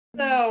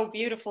So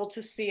beautiful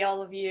to see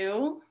all of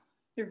you,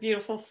 your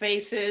beautiful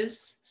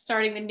faces,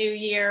 starting the new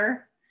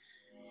year.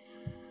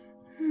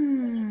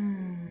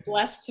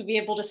 Blessed to be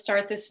able to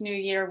start this new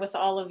year with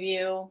all of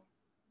you.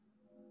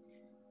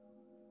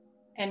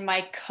 And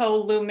my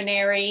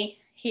co-luminary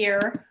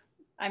here,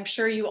 I'm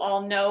sure you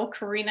all know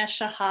Karina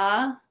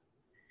Shaha.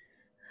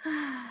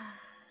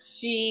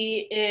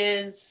 She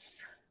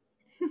is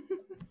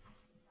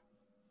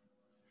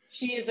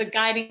a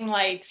guiding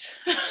light.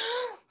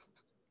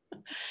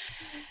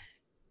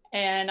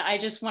 And I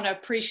just want to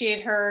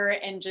appreciate her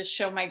and just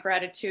show my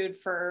gratitude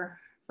for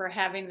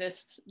having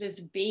this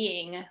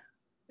being,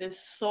 this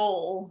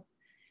soul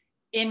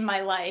in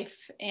my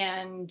life,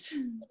 and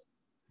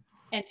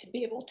to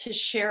be able to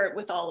share it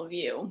with all of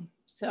you.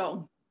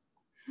 So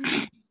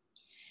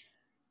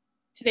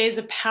today is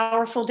a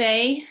powerful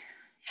day.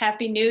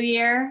 Happy New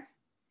Year.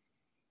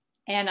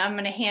 And I'm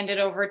going to hand it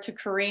over to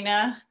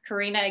Karina.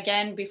 Karina,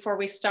 again, before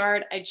we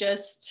start, I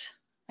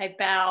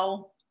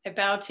bow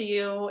to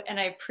you, and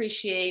I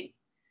appreciate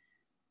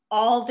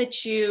all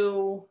that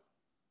you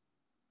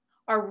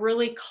are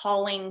really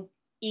calling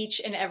each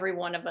and every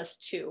one of us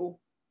to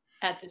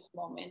at this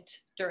moment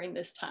during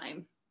this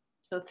time.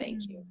 So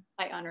thank you.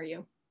 I honor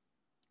you.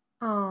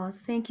 Oh,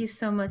 thank you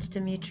so much,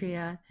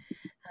 Demetria.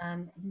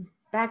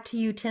 Back to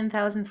you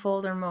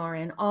 10,000-fold or more,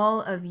 and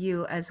all of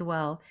you as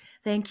well.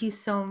 Thank you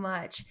so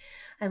much.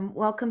 And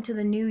welcome to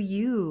the new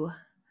you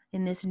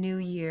in this new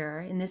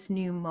year, in this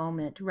new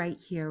moment, right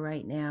here,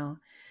 right now.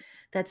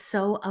 That's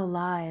so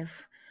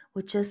alive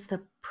with just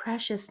the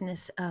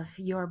preciousness of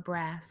your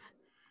breath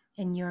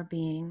and your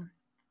being.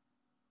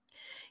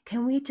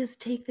 Can we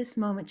just take this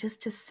moment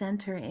just to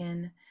center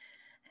in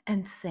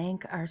and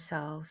thank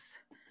ourselves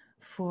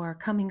for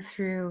coming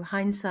through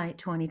hindsight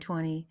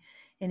 2020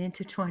 and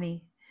into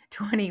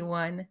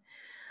 2021.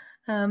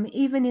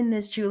 Even in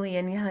this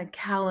Julian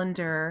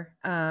calendric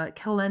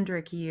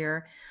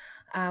year,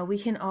 we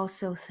can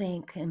also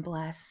thank and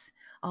bless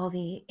all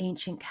the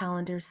ancient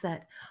calendars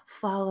that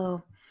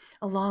follow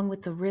along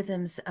with the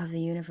rhythms of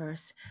the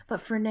universe. But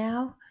for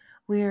now,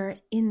 we're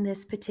in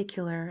this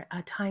particular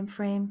time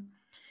frame,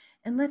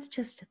 and let's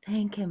just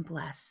thank and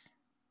bless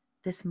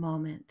this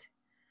moment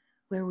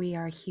where we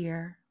are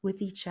here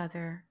with each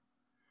other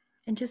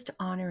and just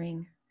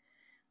honoring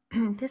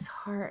this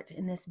heart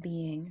and this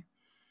being,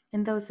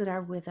 and those that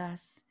are with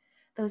us,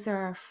 those that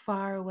are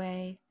far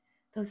away,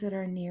 those that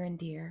are near and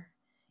dear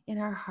in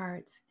our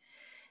hearts.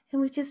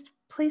 And we just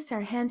place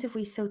our hands, if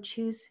we so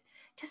choose,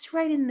 just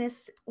right in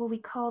this, what we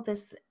call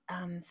this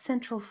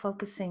central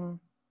focusing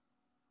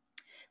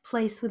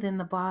place within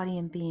the body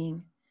and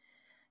being,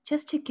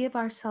 just to give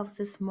ourselves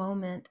this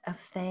moment of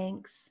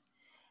thanks,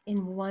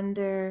 in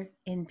wonder,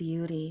 in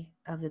beauty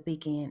of the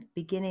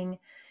beginning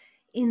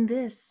in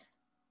this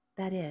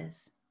that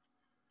is.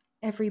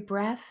 Every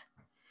breath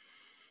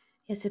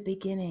is a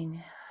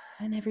beginning,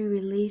 and every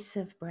release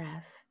of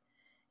breath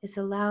is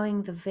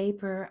allowing the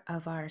vapor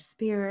of our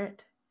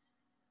spirit,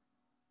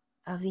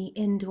 of the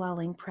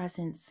indwelling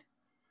presence,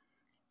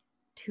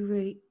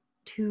 to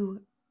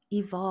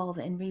evolve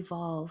and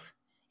revolve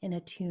and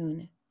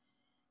attune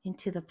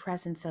into the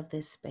presence of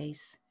this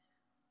space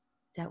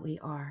that we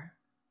are.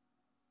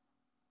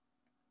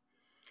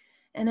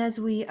 And as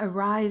we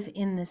arrive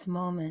in this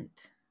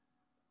moment,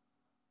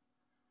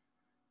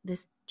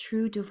 this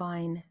true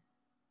divine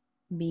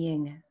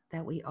being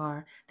that we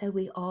are, that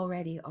we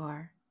already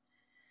are,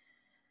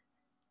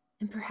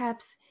 and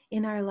perhaps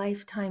in our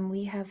lifetime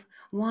we have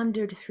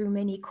wandered through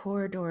many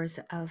corridors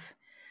of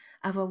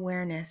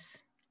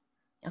awareness,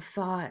 of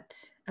thought,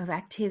 of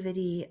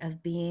activity,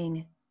 of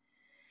being.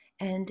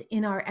 And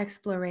in our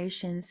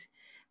explorations,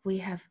 we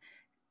have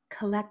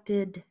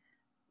collected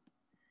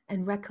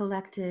and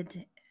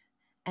recollected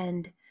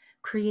and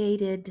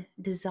created,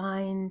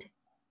 designed,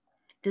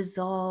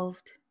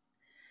 dissolved,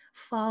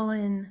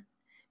 fallen,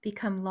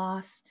 become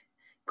lost,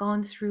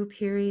 gone through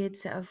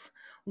periods of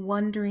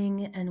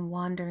wondering and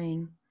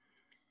wandering.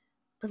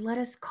 But let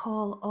us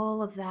call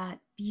all of that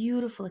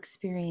beautiful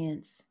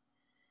experience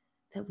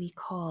that we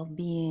call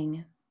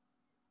being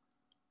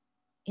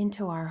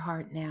into our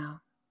heart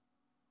now.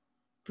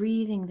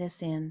 Breathing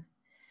this in,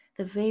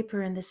 the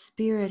vapor and the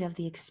spirit of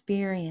the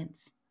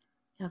experience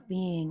of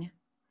being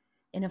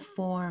in a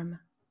form,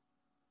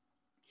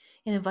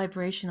 in a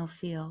vibrational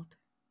field.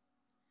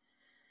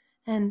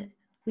 And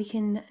we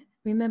can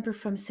remember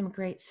from some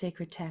great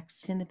sacred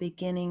texts, in the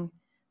beginning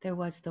there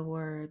was the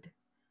word,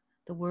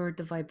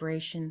 the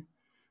vibration,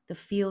 the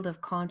field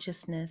of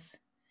consciousness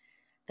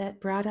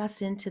that brought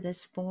us into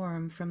this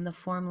form from the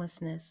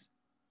formlessness.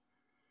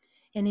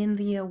 And in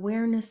the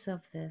awareness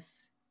of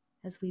this,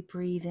 as we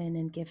breathe in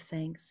and give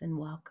thanks and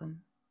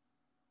welcome,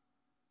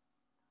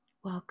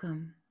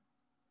 welcome,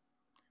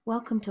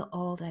 welcome to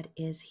all that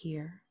is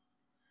here,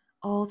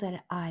 all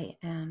that I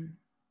am.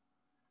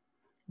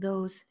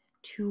 Those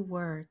two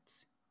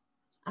words,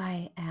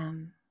 I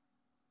am.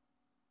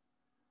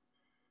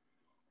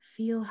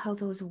 Feel how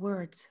those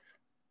words,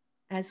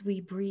 as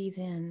we breathe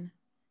in,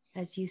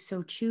 as you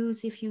so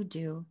choose if you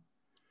do,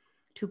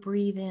 to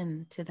breathe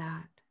in to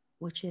that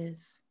which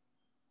is,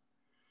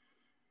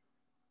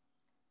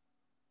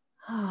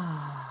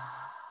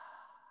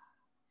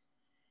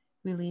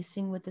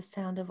 Releasing with the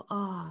sound of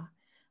ah,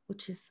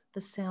 which is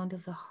the sound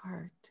of the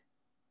heart.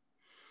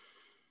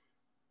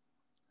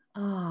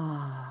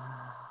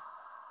 Ah.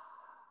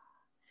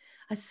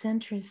 A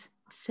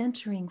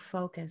centering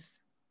focus,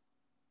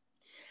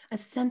 a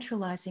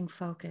centralizing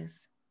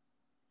focus.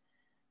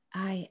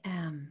 I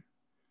am.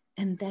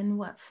 And then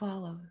what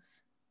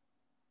follows?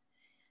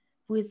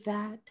 With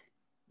that,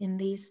 in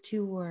these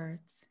two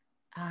words,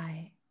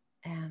 I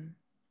am,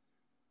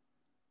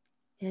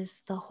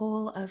 is the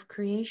whole of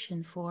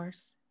creation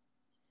force,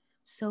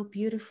 so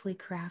beautifully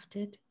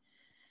crafted.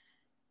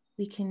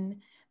 We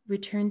can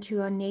return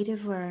to a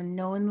native or a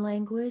known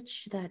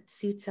language that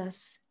suits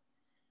us.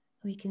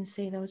 We can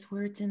say those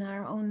words in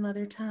our own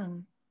mother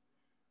tongue,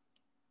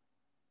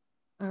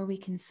 or we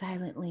can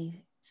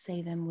silently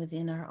say them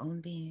within our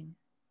own being.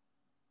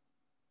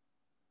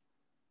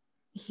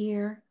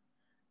 Here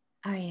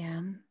I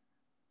am,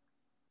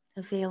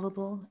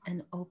 available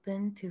and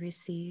open to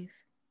receive.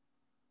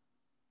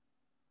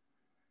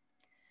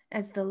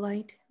 As the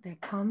light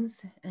that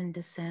comes and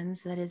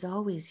descends, that is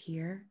always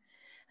here,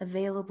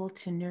 available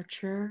to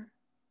nurture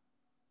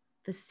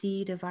the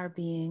seed of our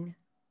being,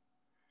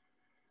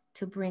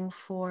 to bring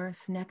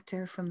forth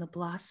nectar from the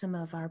blossom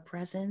of our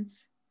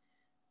presence,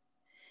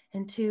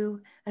 and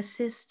to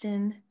assist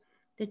in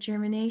the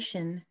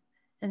germination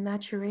and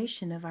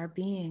maturation of our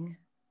being.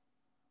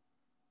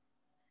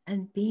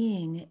 And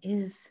being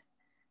is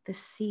the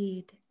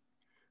seed,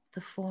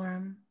 the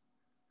form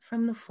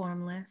from the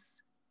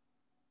formless.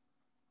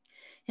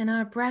 And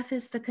our breath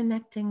is the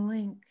connecting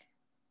link.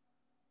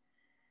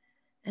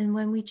 And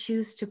when we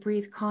choose to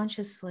breathe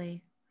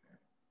consciously,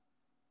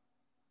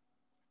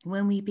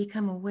 when we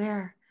become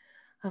aware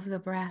of the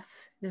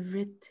breath, the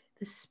Rit,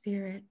 the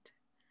spirit,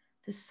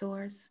 the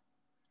source,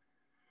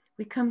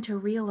 we come to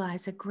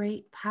realize a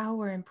great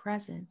power and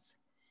presence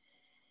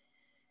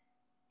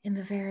in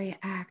the very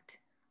act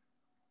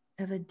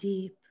of a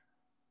deep,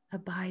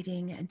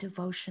 abiding, and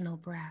devotional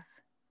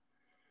breath.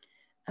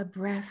 A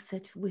breath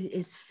that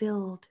is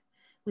filled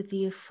with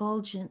the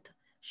effulgent,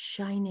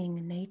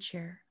 shining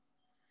nature,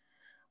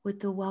 with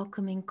the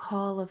welcoming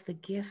call of the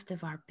gift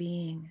of our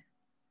being.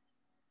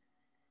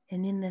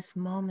 And in this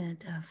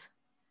moment of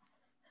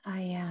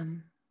I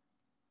am,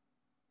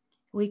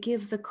 we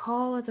give the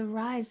call of the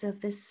rise of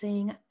this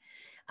saying,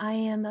 I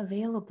am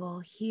available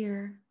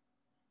here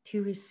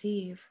to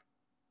receive,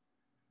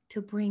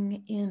 to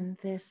bring in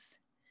this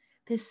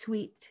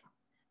sweet,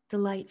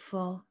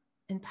 delightful,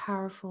 and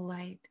powerful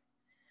light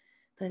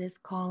that is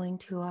calling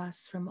to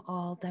us from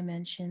all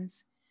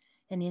dimensions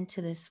and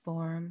into this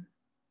form.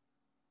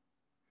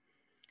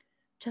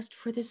 Just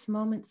for this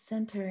moment,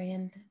 center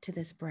into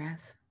this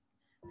breath,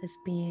 this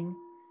being,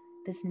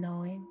 this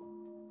knowing.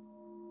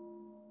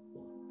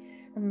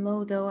 And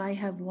lo, though I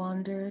have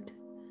wandered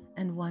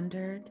and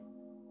wondered,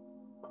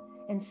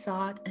 and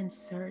sought and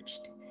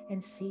searched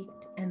and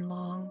seeked and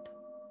longed,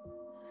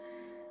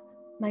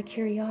 my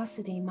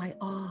curiosity, my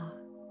awe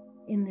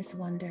in this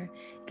wonder,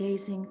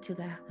 gazing to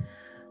that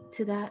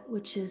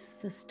which is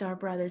the star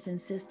brothers and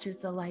sisters,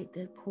 the light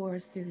that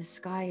pours through the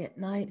sky at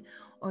night,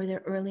 or the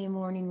early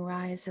morning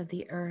rise of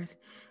the earth,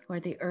 or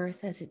the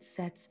earth as it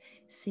sets,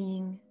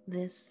 seeing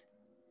this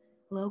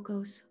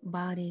logos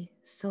body,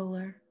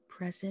 solar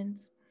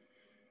presence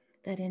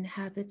that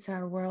inhabits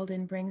our world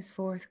and brings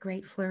forth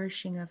great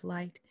flourishing of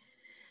light,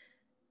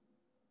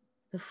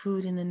 the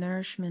food and the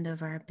nourishment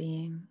of our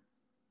being.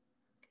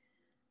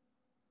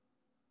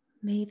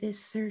 May this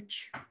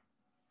search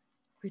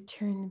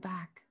return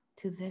back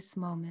to this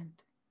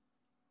moment,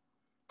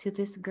 to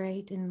this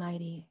great and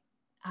mighty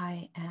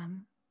I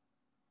am.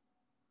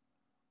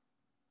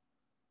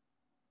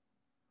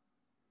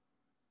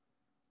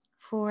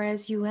 For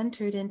as you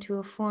entered into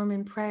a form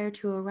and prior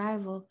to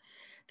arrival,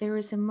 there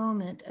is a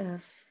moment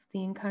of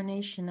the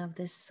incarnation of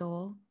this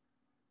soul.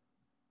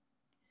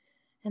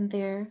 And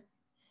there,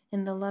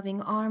 in the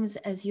loving arms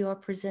as you are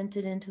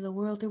presented into the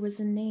world, there was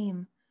a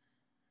name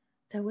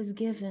that was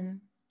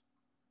given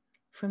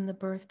from the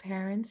birth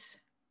parents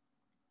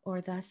or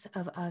thus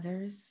of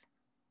others.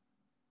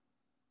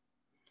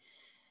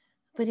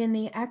 But in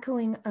the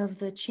echoing of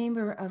the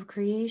chamber of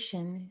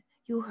creation,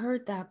 you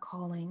heard that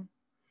calling.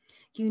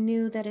 You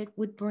knew that it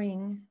would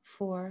bring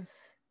forth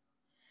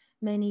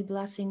many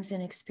blessings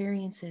and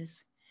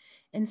experiences.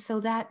 And so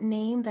that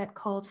name that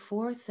called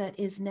forth, that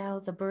is now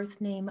the birth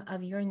name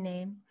of your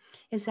name,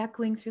 is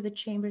echoing through the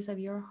chambers of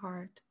your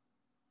heart.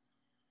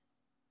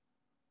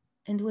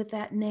 And with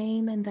that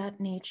name and that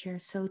nature,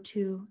 so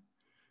too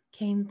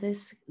came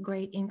this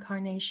great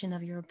incarnation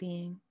of your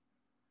being.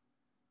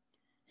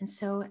 And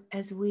so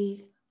as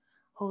we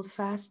hold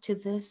fast to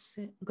this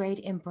great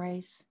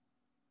embrace,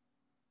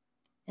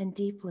 and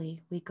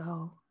deeply we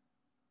go,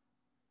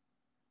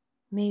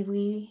 may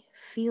we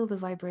feel the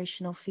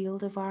vibrational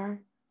field of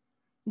our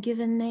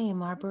given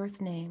name, our birth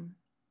name,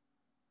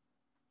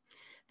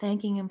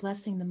 thanking and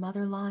blessing the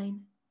mother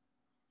line,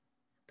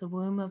 the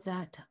womb of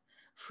that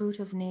fruit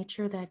of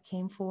nature that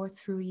came forth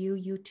through you,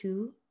 you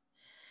too,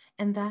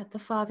 and that the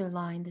father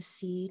line, the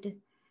seed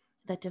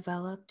that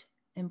developed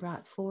and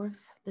brought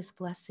forth this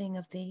blessing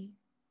of thee,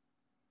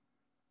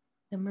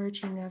 the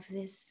merging of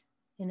this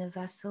in a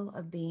vessel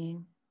of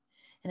being,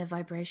 in a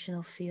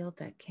vibrational field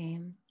that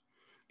came,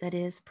 that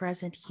is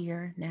present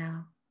here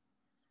now.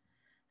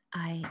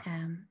 I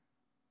am.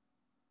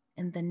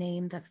 And the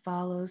name that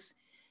follows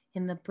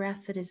in the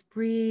breath that is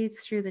breathed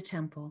through the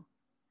temple,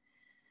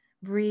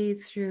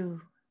 breathed through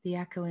the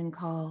echoing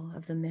call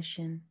of the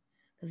mission,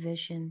 the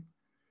vision,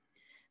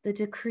 the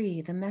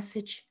decree, the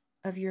message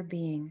of your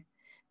being,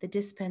 the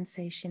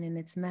dispensation in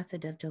its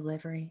method of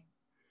delivery.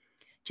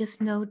 Just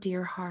know,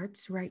 dear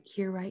hearts, right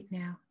here, right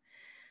now,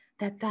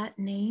 that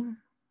name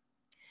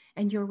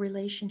and your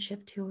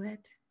relationship to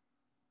it,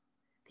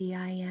 the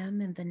I am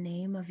and the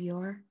name of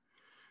your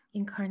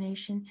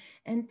incarnation,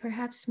 and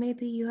perhaps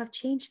maybe you have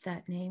changed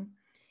that name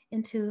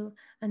into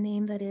a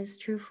name that is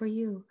true for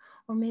you,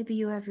 or maybe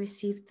you have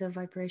received the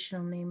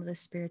vibrational name of the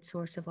spirit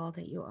source of all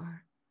that you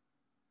are.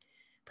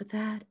 But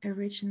that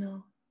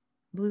original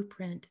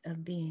blueprint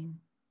of being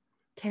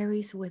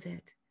carries with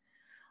it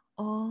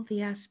all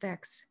the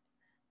aspects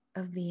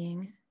of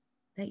being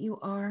that you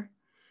are,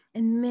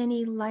 and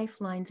many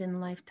lifelines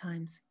and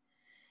lifetimes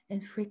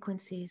and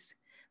frequencies.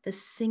 The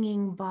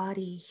singing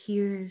body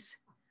hears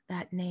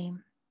that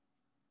name.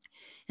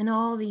 And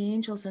all the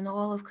angels and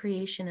all of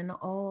creation and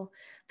all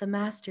the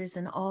masters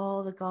and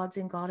all the gods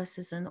and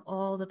goddesses and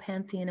all the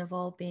pantheon of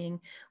all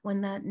being, when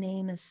that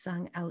name is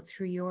sung out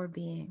through your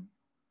being,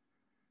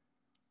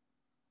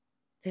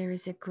 there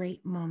is a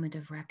great moment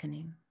of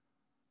reckoning.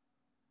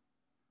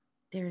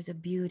 There is a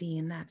beauty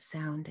in that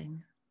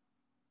sounding.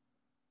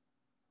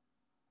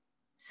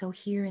 So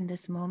here in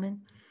this moment,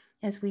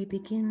 as we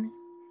begin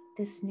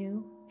this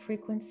new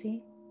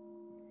frequency,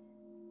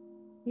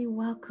 we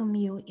welcome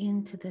you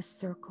into this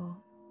circle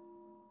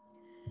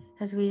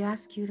as we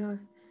ask you to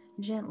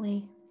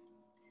gently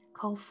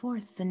call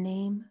forth the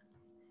name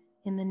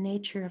in the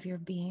nature of your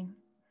being,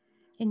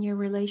 in your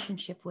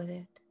relationship with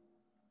it.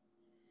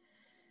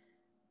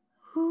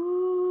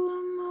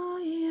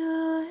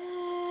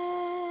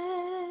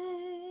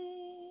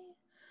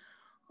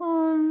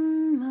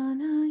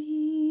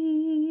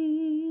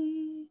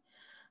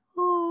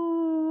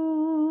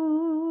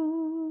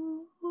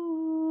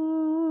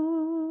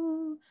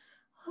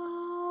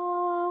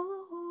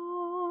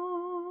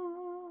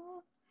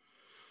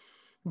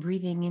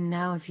 Breathing in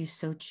now if you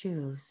so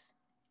choose,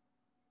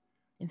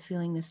 and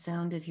feeling the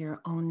sound of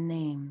your own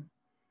name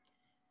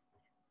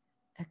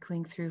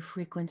echoing through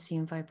frequency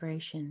and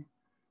vibration,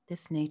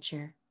 this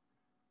nature,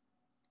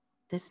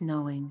 this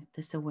knowing,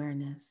 this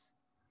awareness.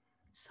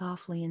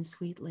 Softly and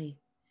sweetly,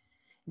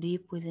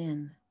 deep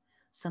within,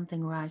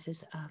 something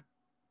rises up,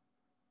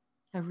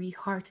 a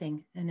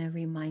rehearting and a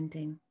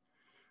reminding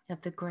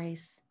of the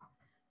grace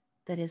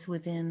that is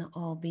within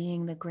all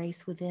being, the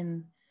grace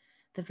within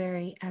the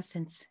very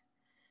essence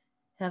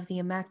of the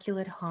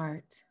Immaculate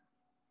Heart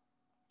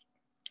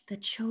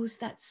that chose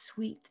that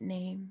sweet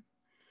name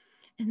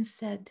and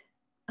said,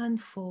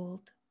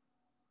 unfold,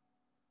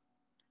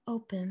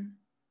 open,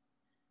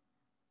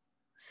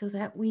 so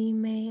that we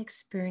may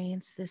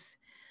experience this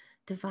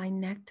divine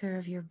nectar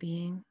of your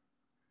being.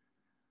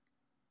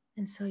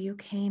 And so you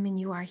came and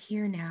you are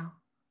here now.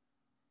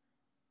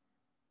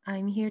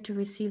 I'm here to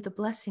receive the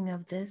blessing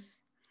of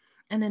this,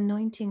 an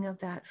anointing of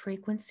that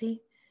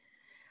frequency,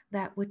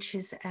 that which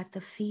is at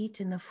the feet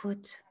and the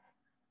foot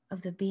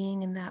of the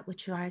being, and that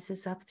which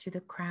rises up through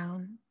the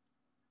crown.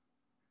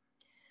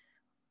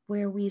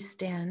 Where we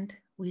stand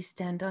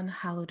on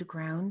hallowed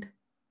ground.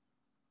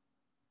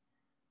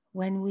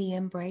 When we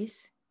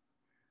embrace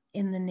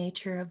in the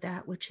nature of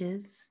that which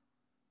is,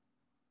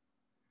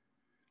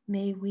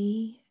 may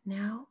we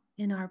now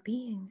in our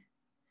being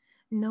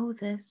know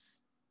this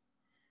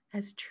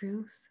as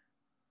truth.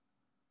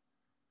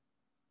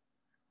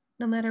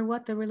 No matter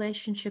what the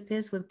relationship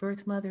is with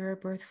birth mother or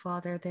birth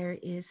father, there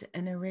is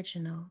an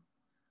original,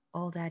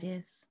 all that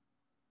is,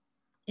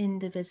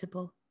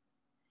 indivisible,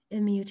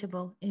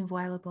 immutable,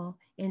 inviolable,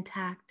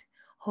 intact,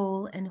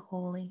 whole and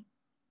holy.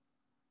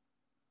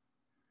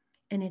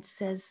 And it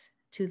says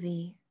to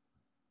thee,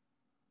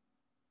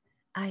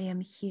 I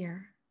am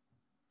here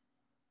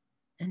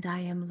and I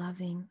am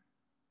loving.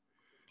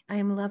 I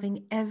am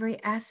loving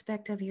every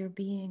aspect of your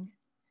being.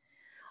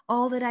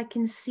 All that I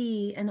can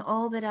see and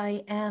all that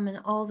I am and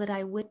all that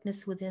I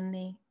witness within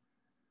thee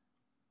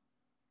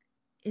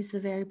is the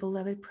very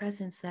beloved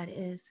presence that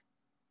is.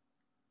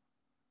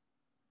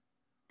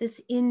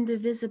 This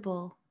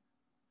indivisible,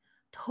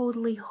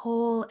 totally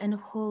whole and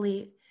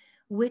holy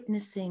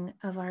witnessing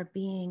of our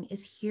being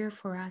is here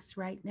for us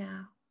right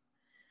now,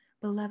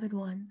 beloved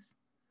ones,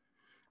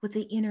 with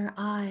the inner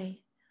eye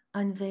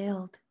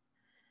unveiled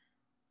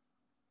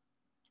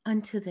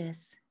unto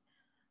this.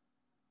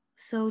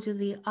 So do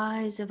the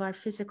eyes of our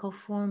physical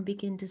form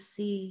begin to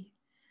see,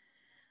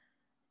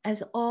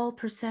 as all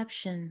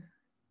perception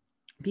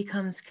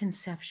becomes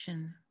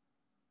conception,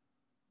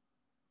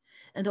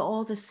 and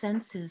all the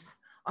senses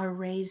are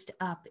raised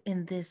up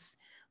in this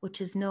which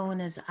is known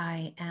as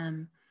I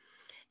am,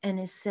 and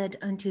is said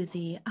unto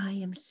thee, I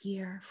am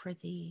here for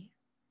thee.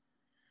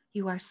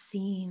 You are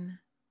seen,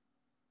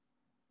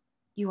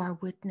 you are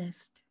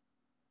witnessed,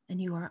 and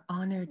you are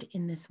honored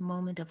in this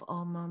moment of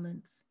all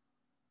moments.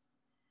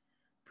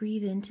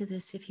 Breathe into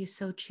this if you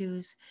so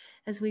choose,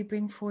 as we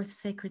bring forth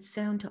sacred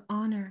sound to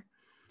honor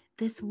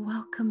this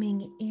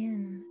welcoming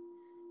in,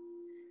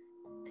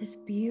 this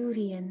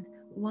beauty and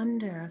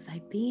wonder of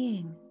thy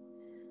being.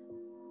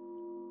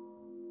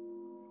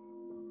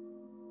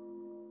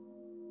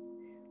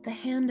 The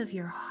hand of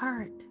your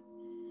heart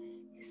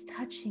is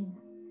touching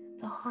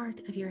the heart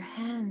of your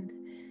hand,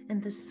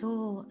 and the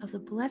soul of the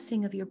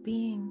blessing of your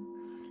being.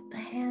 The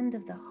hand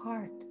of the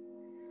heart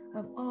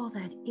of all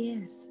that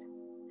is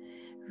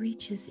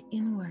reaches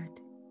inward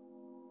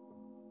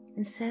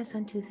and says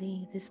unto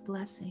thee this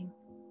blessing.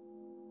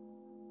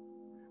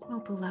 O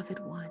beloved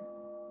one,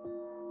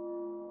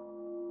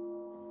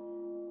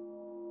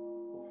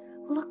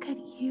 look at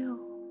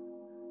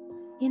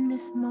you in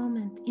this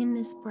moment, in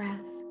this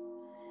breath,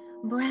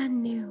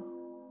 brand new,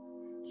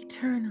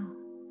 eternal,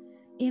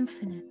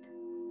 infinite.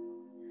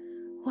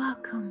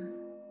 Welcome,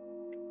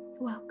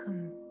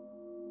 welcome.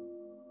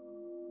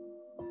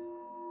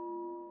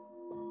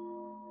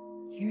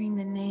 Hearing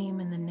the name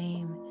and the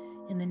name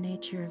and the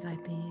nature of thy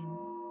being.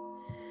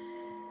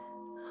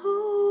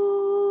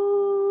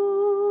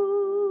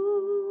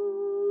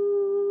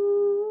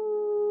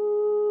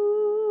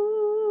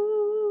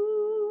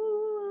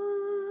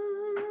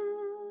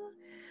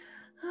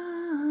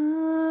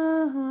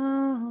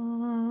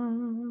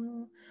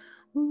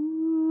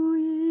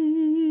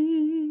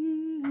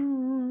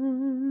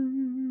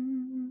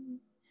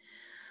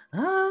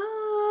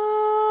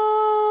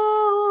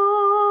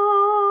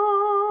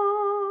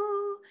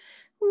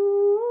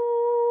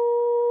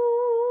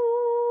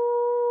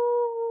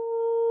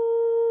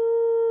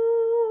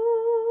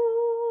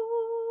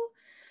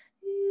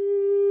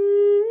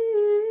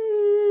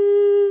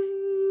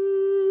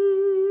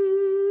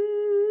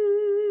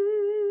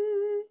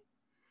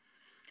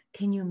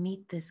 Can you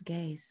meet this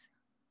gaze?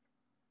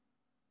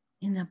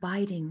 In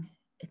abiding,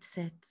 it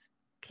sits.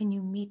 Can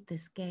you meet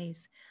this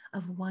gaze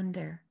of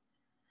wonder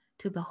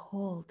to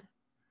behold?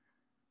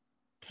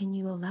 Can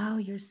you allow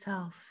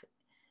yourself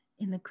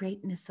in the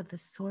greatness of the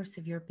source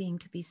of your being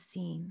to be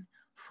seen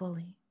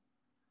fully?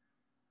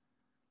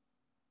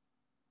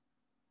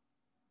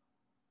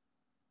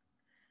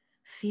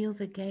 Feel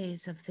the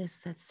gaze of this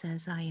that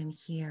says, I am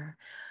here,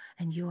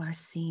 and you are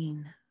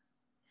seen,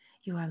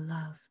 you are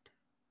loved.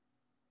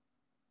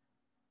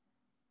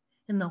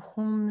 In the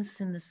wholeness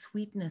and the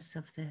sweetness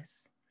of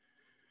this,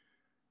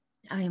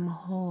 I am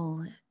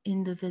whole,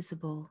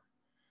 indivisible,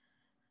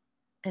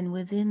 and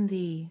within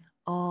thee,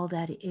 all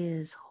that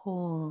is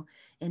whole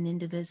and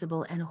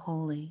indivisible and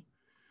holy.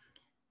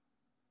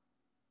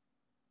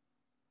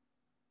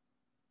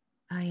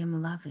 I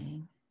am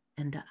loving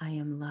and I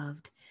am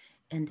loved,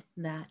 and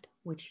that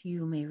which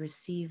you may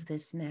receive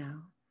this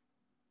now.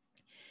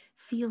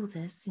 Feel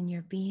this in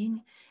your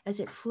being as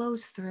it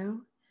flows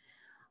through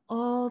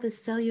all the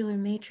cellular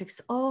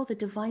matrix, all the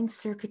divine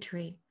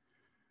circuitry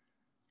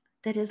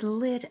that is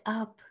lit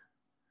up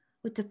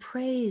with the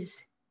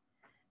praise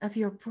of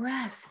your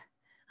breath,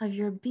 of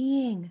your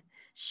being,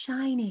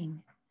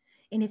 shining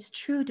in its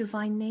true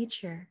divine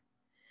nature,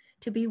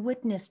 to be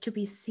witnessed, to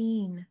be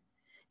seen,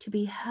 to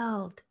be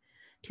held,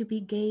 to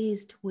be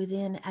gazed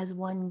within as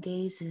one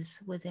gazes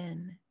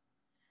within.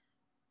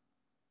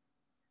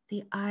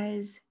 The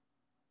eyes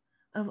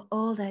of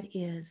all that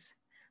is,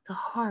 the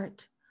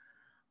heart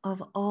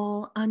of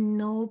all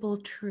unknowable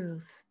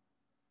truth,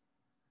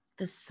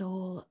 the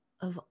soul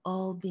of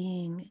all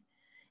being,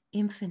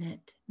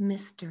 infinite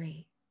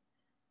mystery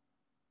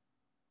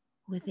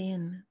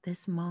within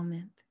this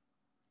moment,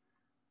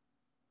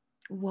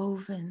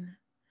 woven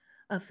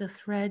of the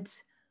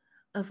threads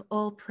of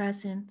all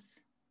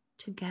presence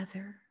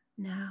together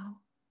now,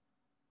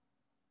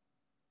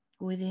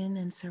 within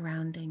and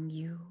surrounding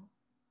you.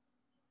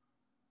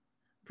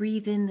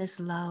 Breathe in this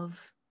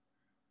love.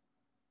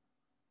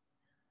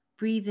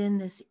 Breathe in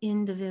this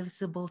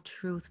indivisible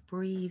truth.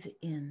 Breathe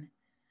in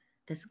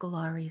this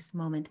glorious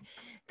moment.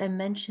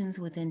 Dimensions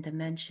within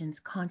dimensions,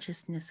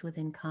 consciousness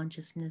within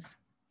consciousness,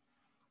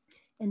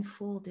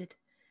 enfolded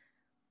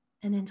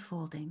and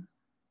enfolding.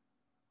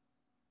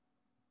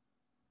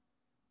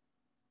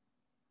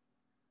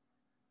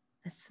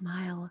 The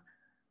smile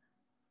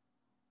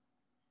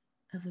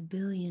of a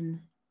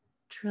billion,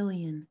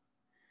 trillion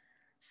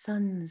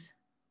suns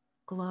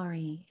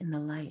glory in the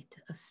light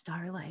of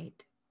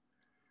starlight,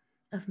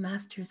 of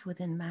masters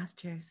within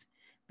masters,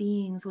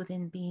 beings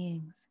within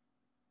beings,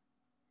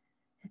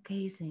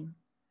 gazing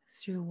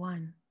through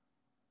one,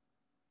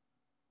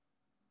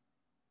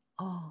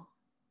 all,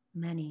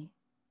 many.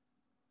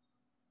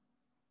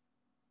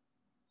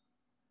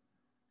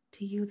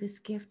 To you this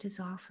gift is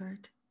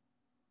offered.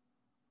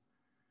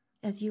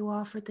 As you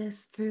offer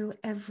this through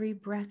every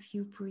breath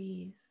you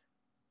breathe,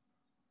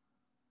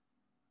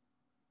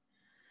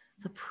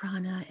 the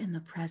prana and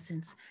the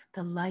presence,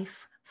 the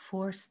life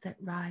force that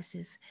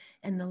rises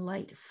and the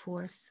light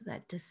force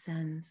that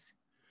descends.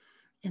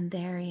 And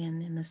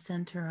therein, in the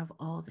center of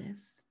all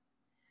this,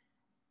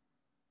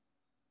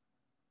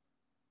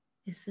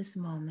 is this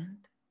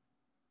moment.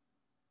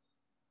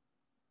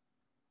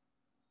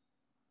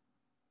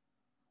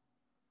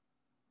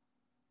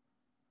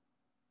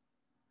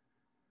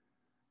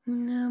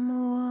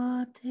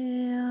 Namo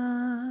Tea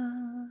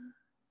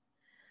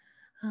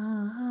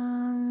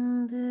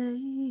Aham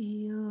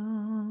Deyo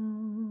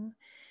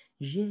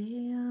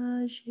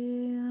Jaya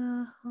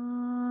Jaya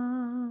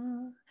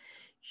Ha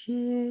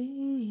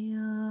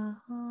Jaya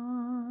Ha.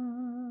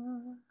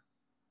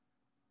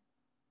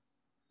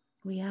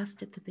 We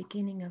asked at the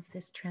beginning of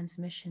this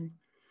transmission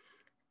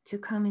to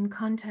come in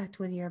contact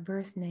with your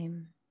birth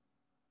name.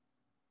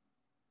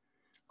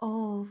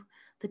 All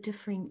the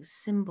differing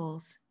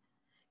symbols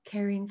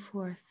carrying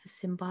forth the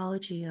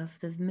symbology of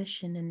the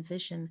mission and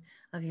vision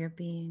of your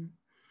being,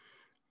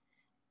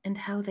 and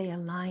how they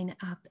align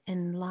up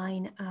and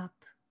line up.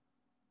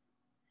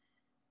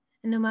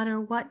 And no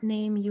matter what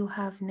name you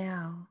have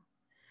now,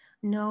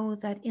 know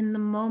that in the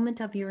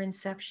moment of your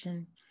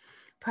inception,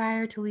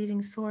 prior to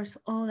leaving source,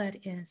 all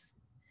that is,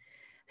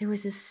 there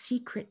was a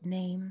secret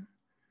name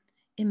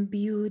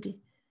imbued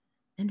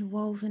and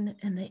woven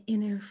in the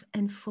inner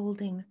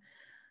enfolding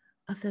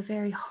of the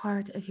very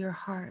heart of your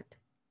heart.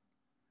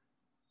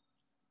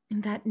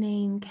 And that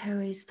name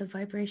carries the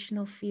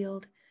vibrational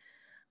field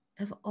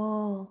of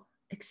all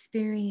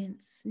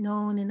experience,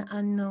 known and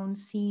unknown,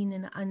 seen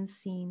and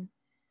unseen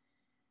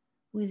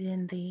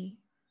within thee.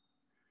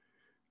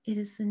 It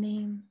is the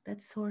name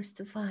that Source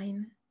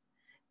Divine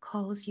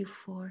calls you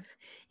forth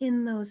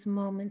in those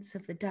moments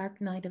of the dark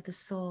night of the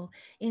soul,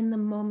 in the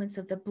moments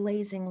of the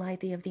blazing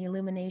light of the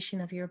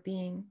illumination of your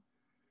being.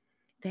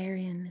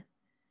 Therein,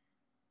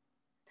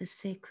 the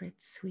sacred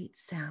sweet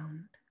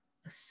sound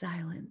of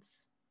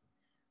silence,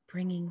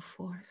 bringing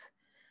forth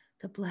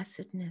the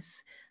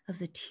blessedness of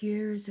the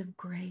tears of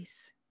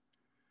grace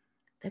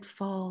that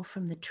fall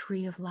from the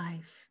tree of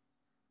life.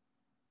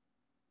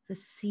 The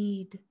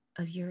seed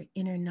of your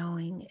inner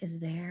knowing is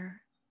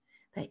there,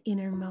 the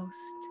innermost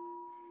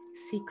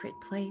secret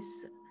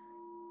place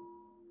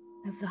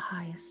of the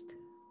highest.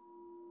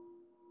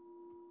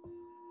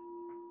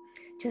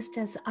 Just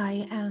as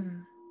I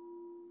am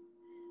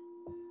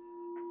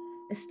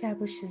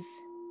establishes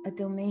a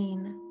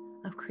domain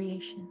of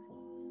creation,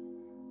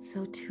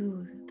 so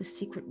too the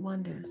secret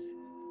wonders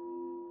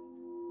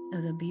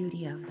of the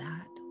beauty of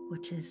that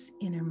which is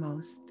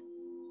innermost,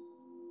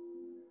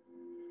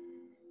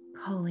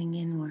 calling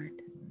inward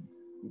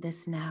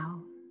this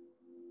now,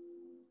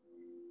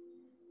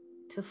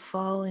 to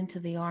fall into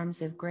the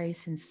arms of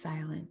grace and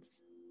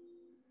silence,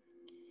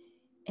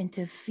 and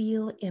to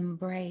feel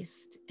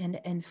embraced and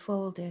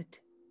enfolded,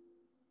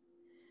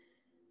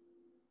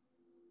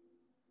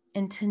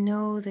 and to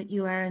know that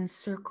you are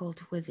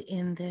encircled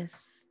within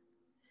this,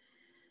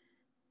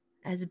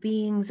 as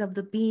beings of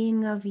the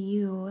being of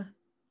you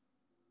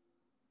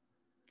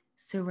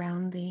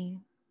surround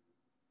thee,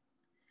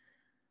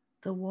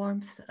 the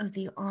warmth of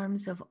the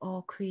arms of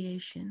all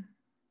creation,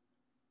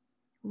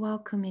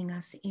 welcoming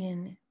us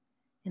in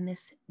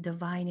this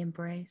divine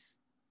embrace.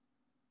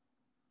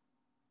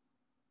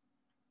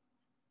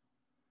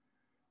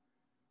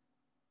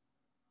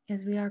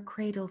 As we are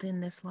cradled in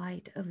this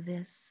light of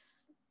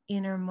this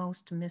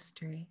innermost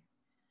mystery,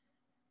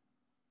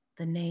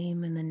 the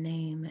name and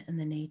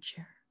the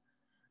nature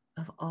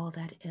of all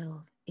that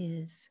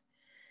is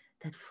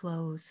that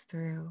flows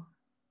through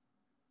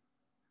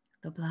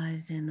the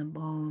blood and the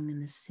bone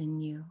and the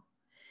sinew,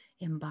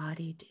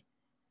 embodied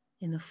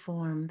in the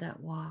form that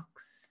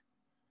walks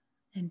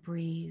and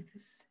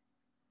breathes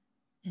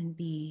and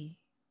be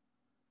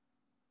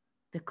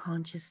the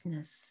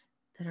consciousness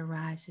that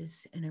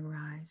arises and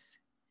arrives.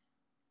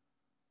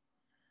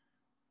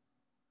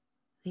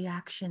 The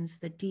actions,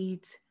 the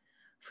deeds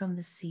from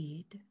the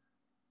seed.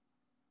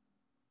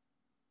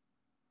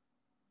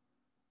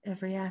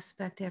 Every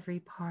aspect, every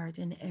part,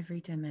 and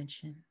every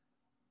dimension.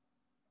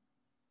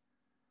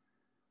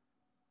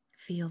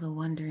 Feel the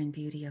wonder and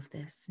beauty of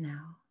this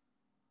now.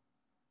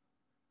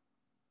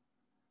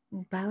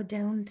 And bow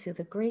down to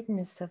the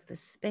greatness of the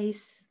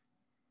space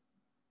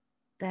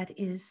that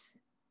is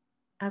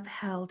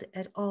upheld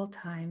at all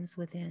times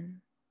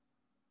within.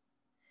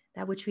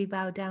 That which we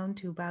bow down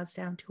to bows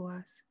down to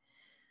us.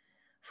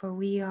 For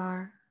we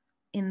are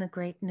in the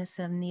greatness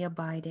of the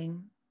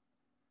abiding,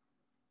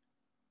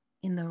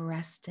 in the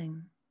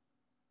resting,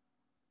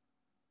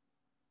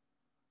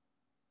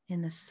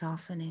 in the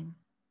softening,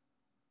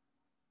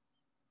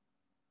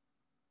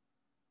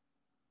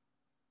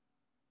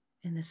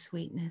 in the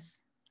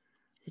sweetness,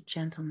 the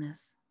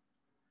gentleness,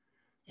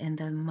 and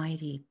the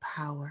mighty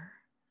power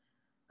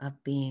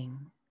of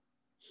being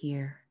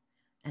here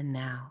and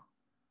now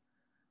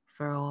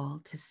for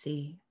all to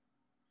see.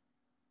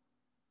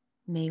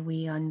 May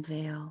we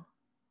unveil,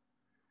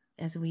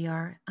 as we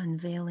are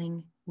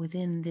unveiling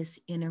within this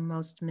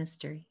innermost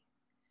mystery,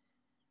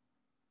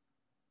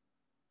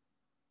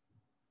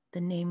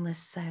 the nameless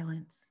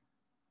silence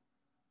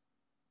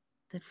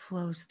that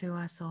flows through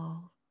us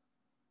all.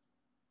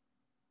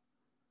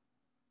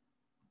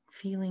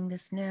 Feeling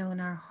this now in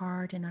our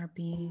heart and our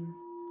being.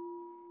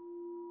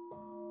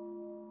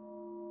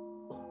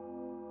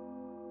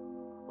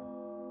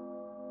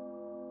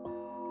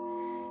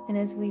 And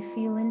as we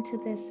feel into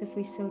this, if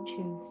we so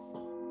choose,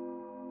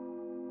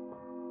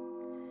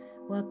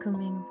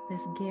 welcoming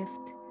this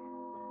gift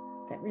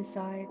that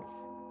resides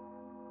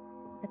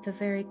at the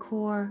very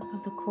core,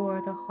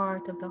 the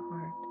heart of the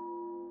heart.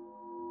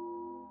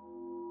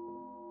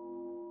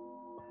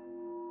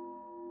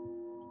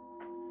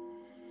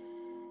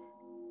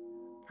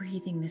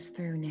 Breathing this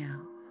through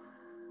now.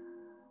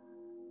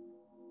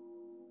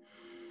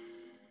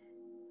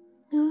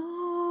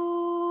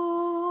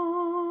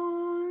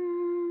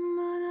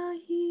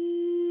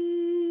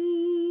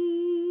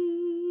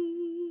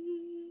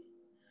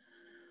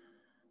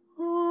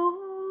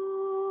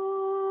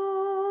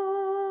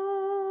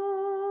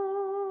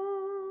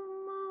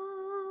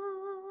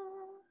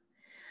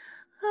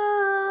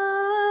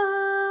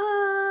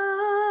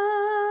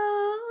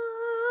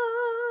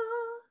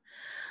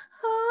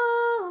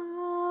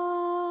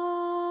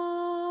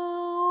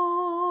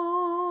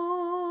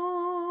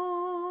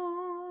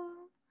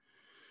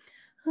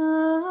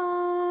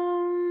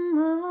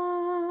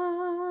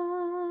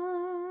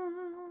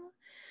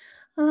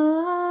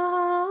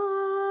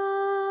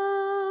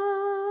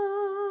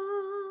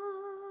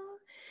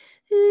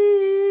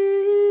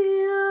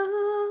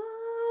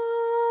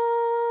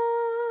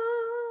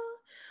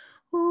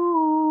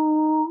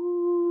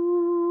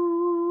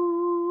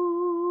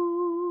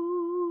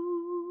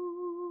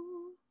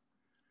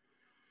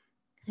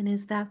 And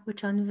is that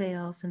which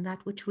unveils and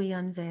that which we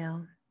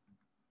unveil.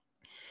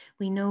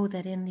 We know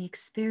that in the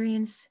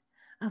experience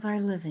of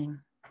our living,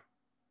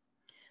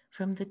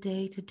 from the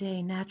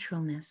day-to-day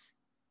naturalness,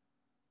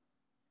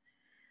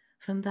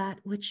 from that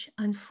which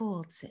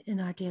unfolds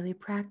in our daily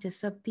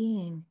practice of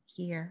being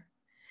here,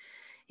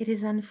 it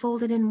is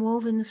unfolded and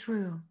woven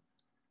through,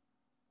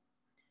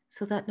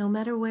 so that no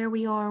matter where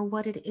we are,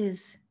 what it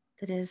is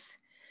that is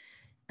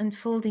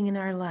unfolding in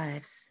our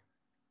lives,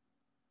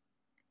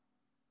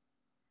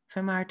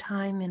 from our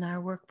time in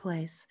our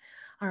workplace,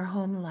 our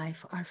home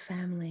life, our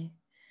family,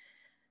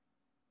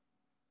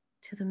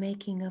 to the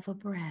making of a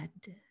bread,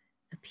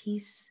 a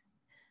piece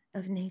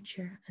of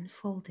nature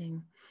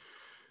unfolding,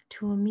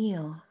 to a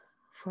meal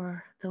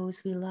for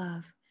those we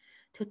love,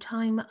 to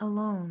time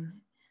alone,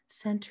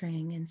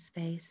 centering in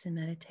space and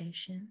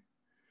meditation,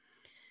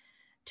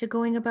 to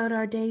going about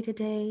our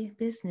day-to-day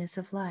business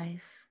of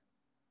life.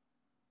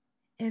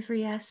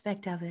 Every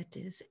aspect of it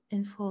is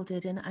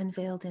enfolded and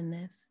unveiled in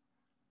this,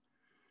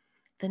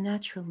 the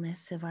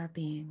naturalness of our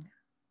being.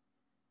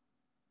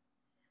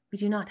 We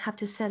do not have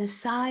to set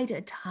aside a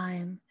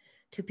time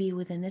to be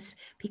within this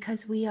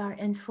because we are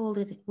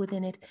enfolded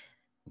within it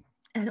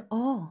at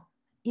all,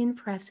 in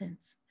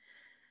presence.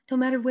 No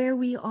matter where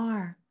we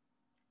are,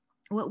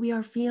 what we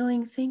are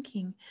feeling,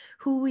 thinking,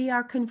 who we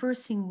are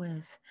conversing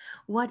with,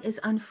 what is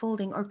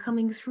unfolding or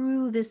coming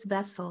through this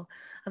vessel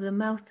of the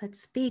mouth that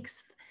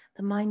speaks,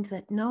 the mind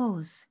that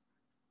knows.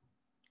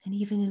 And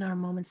even in our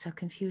moments of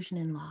confusion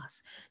and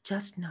loss,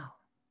 just know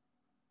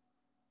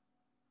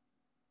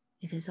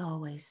it is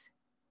always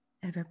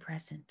ever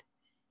present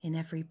in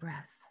every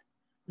breath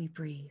we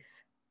breathe,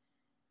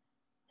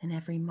 in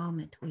every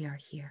moment we are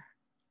here.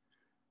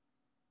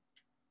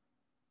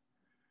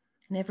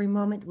 In every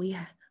moment we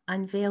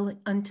unveil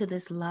unto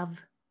this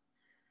love,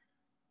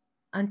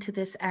 unto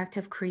this act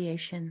of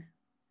creation,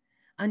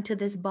 unto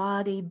this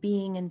body,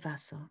 being, and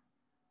vessel,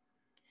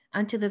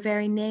 unto the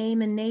very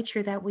name and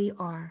nature that we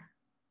are.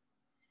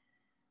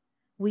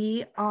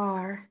 We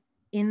are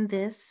in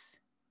this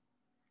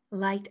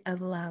light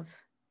of love.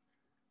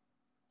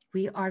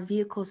 We are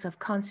vehicles of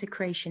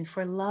consecration,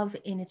 for love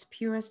in its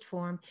purest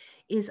form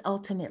is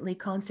ultimately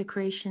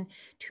consecration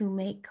to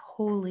make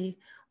holy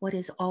what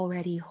is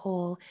already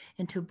whole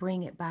and to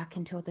bring it back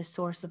into the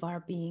source of our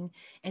being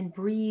and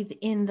breathe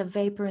in the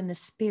vapor and the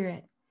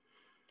spirit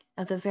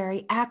of the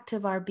very act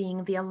of our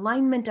being, the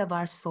alignment of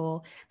our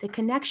soul, the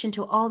connection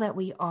to all that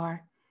we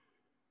are,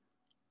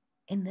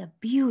 in the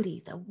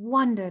beauty, the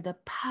wonder, the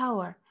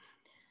power,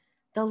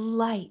 the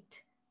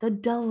light, the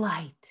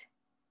delight,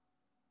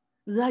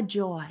 the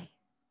joy,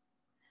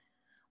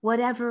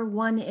 whatever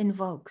one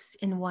invokes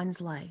in one's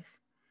life,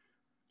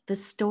 the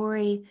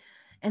story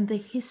and the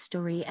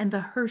history and the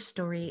her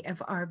story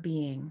of our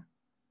being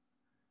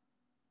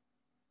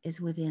is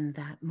within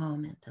that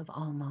moment of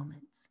all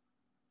moments.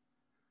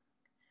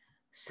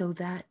 So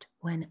that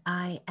when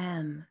I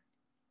am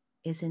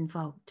is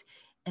invoked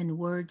and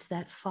words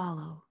that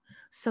follow,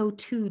 so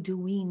too do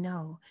we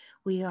know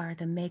we are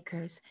the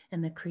makers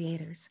and the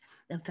creators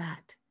of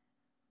that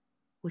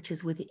which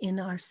is within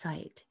our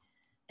sight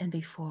and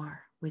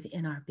before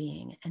within our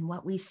being, and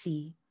what we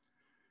see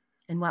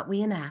and what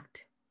we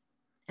enact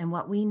and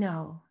what we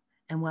know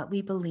and what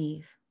we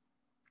believe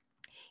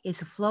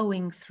is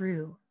flowing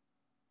through.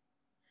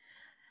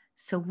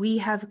 So we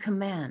have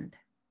command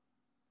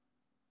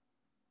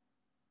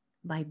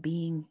by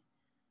being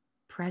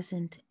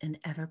present and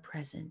ever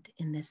present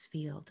in this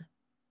field.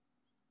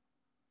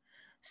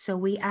 So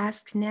we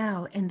ask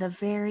now in the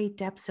very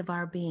depths of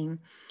our being,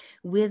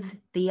 with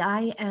the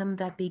I am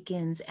that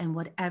begins and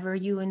whatever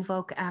you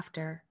invoke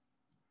after,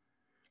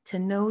 to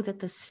know that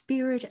the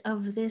spirit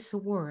of this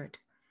word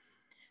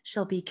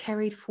shall be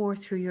carried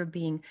forth through your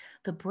being,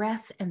 the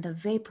breath and the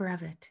vapor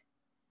of it.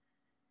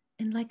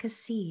 And like a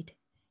seed,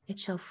 it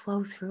shall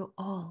flow through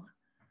all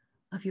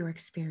of your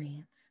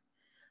experience.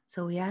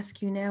 So we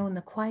ask you now in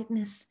the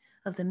quietness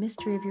of the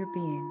mystery of your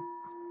being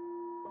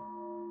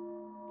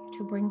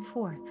to bring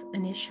forth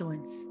an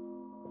issuance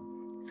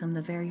from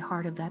the very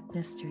heart of that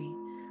mystery,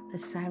 the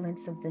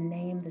silence of the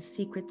name, the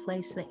secret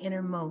place, the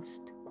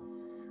innermost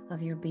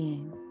of your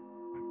being.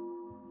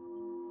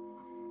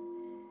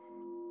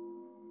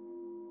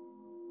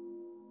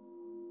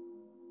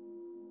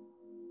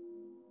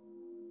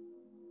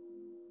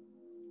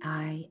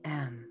 I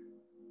am.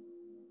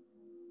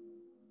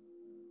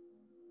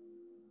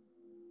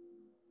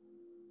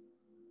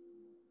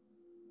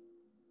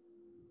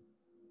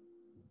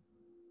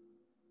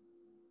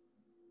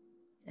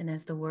 And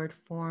as the word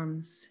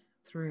forms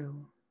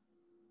through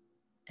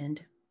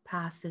and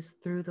passes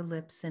through the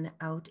lips and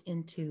out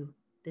into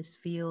this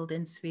field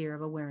and sphere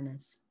of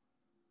awareness,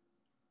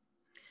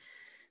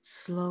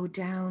 slow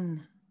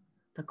down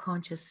the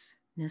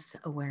consciousness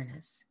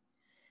awareness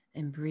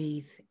and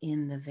breathe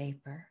in the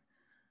vapor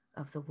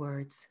of the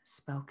words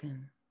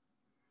spoken.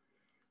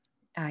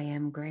 I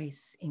am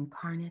grace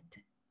incarnate.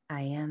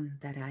 I am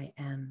that I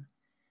am.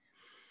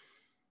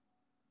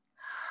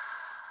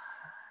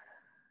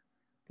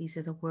 These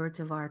are the words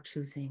of our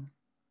choosing.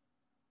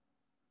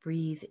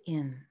 Breathe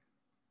in.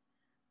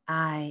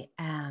 I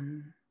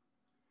am.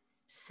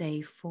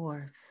 Say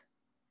forth.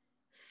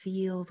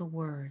 Feel the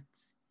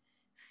words.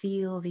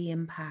 Feel the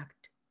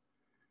impact.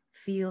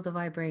 Feel the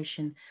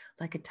vibration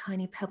like a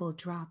tiny pebble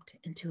dropped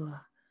into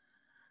a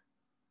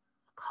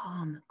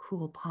calm,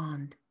 cool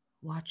pond,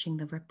 watching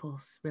the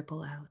ripples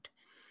ripple out.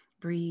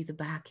 Breathe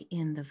back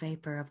in the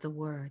vapor of the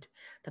word,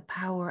 the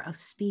power of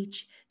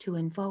speech to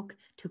invoke,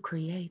 to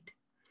create.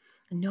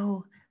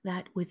 Know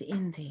that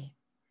within thee,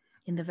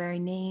 in the very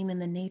name and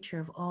the nature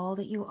of all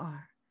that you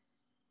are,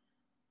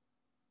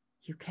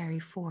 you carry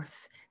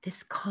forth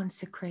this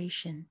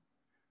consecration,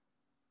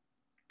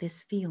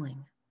 this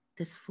feeling,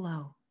 this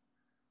flow,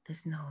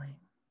 this knowing.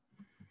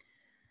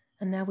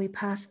 And now we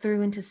pass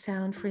through into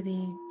sound for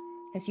thee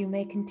as you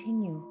may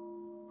continue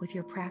with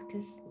your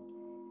practice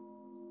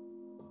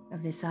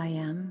of this I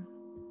am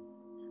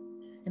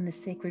and the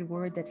sacred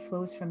word that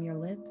flows from your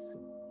lips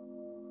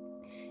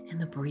and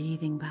the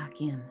breathing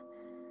back in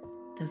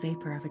the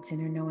vapor of its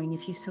inner knowing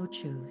if you so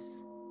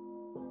choose.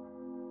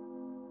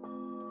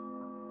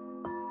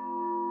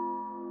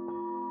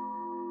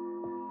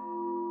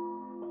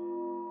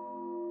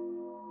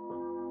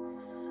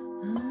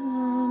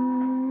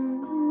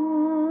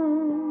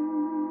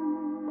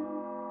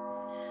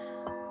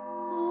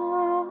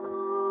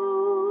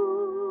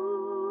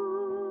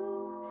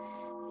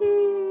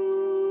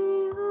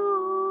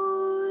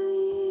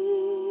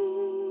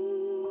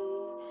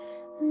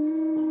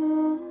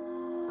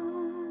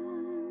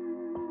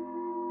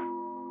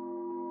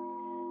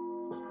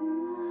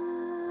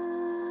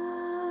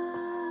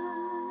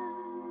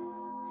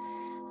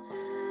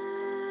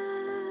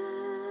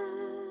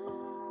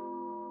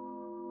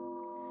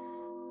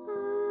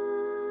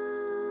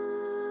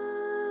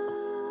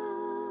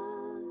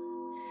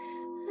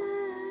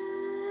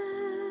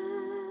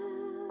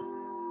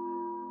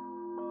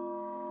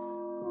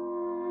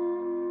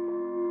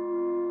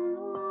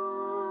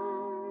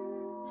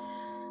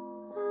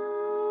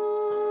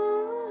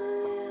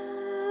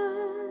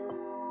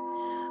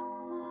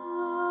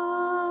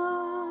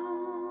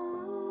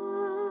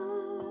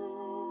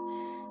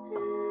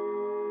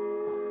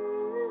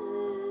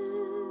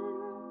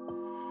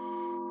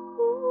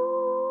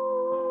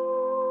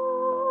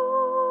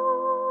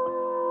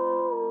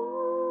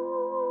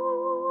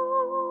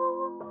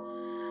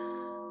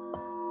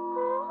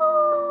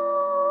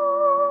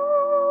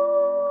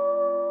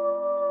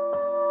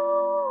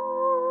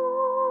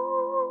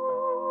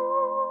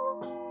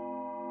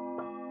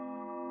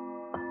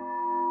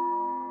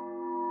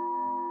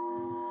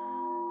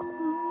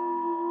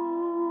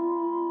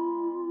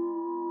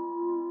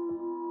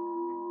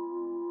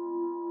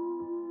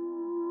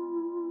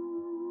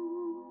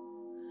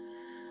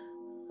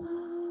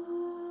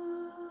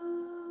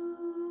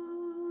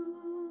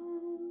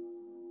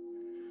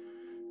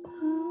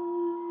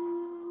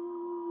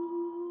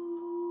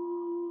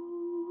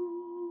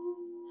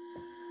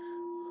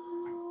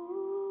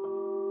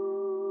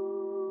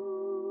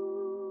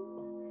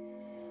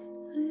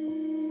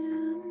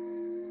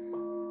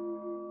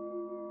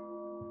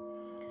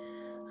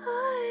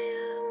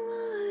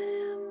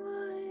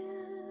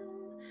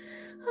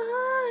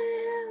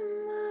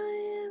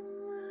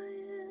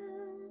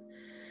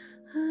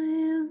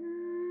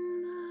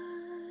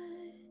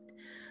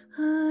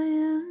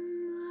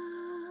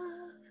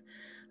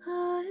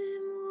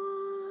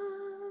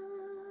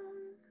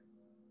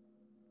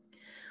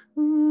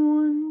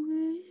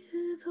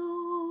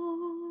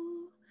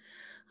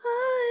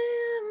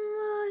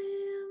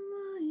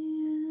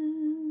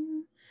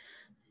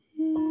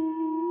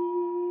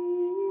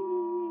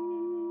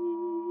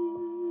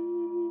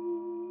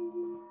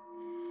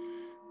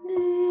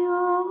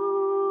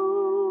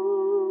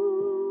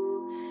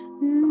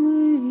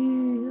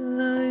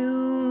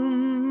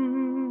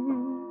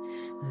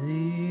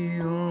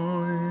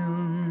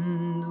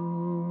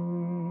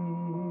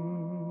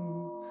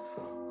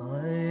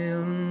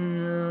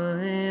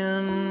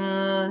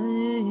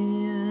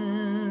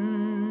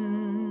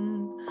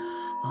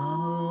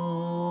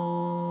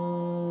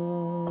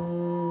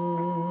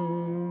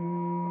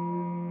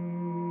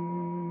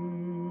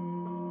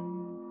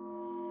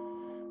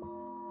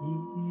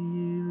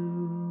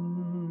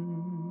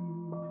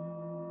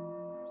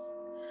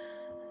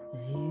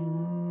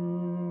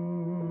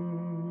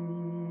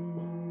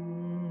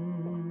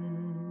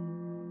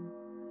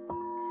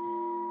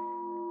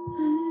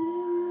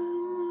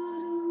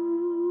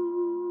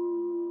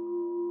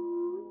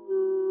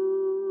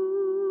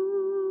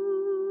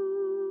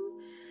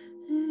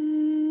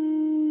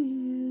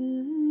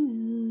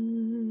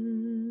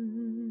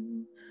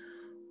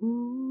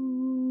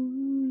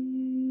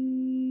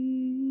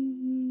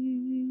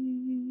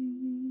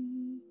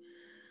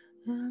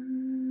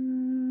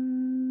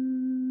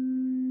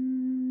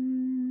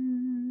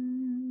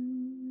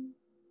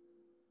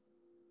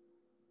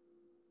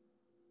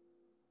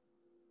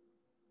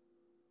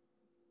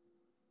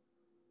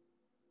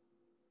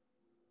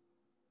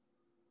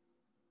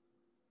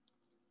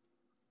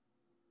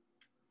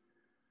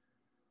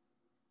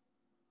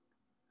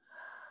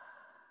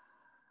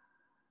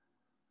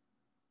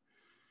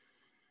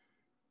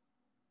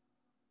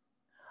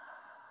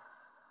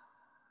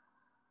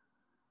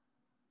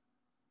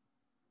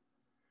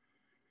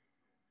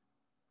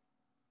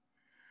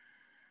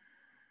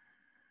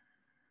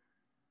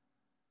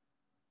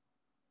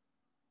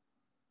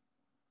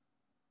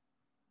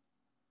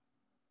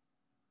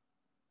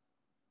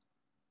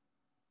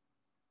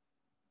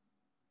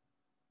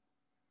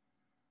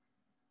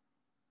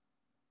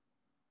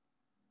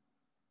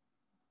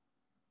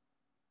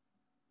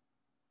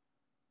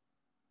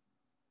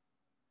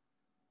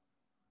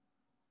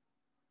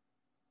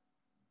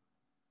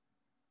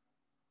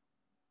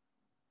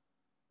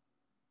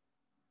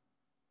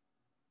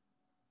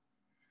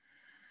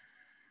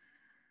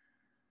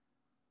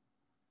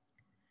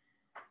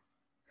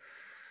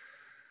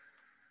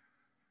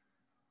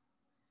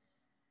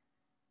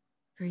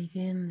 Breathe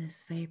in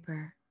this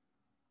vapor,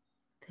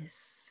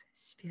 this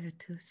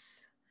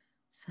Spiritus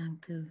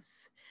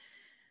Sanctus.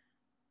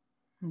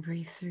 And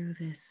breathe through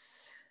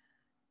this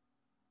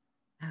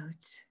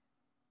out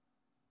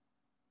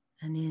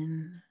and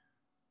in.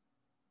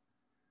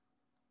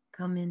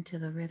 Come into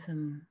the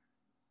rhythm,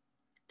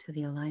 to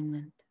the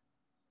alignment,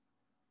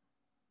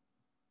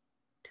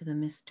 to the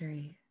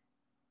mystery,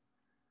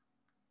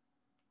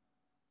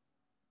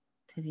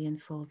 to the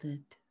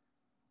enfolded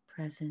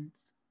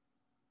presence,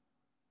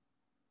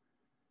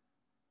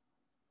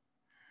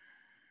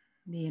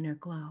 the inner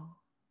glow,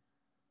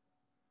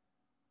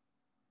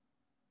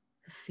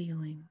 the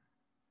feeling,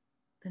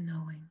 the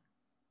knowing.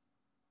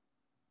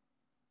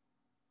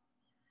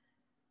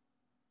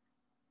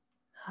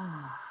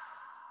 Ah.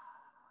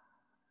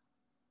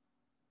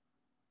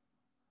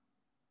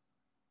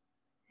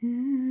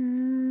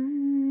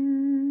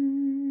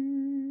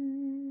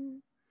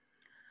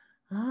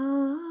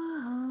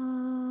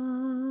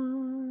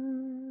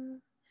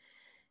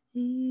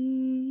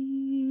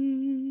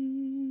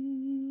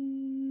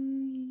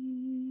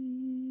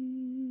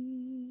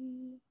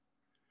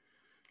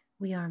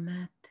 We are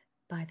met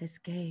by this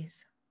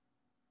gaze.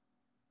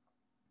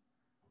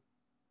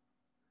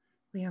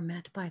 We are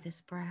met by this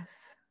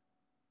breath.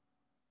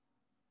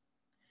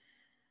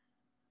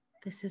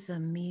 This is a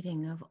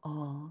meeting of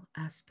all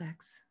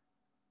aspects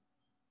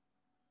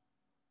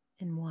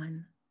in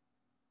one.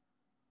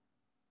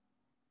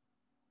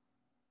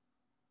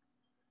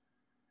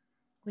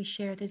 We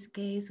share this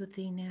gaze with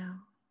thee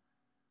now.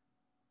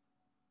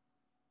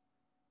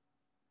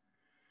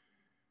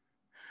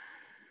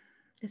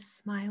 This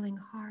smiling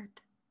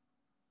heart.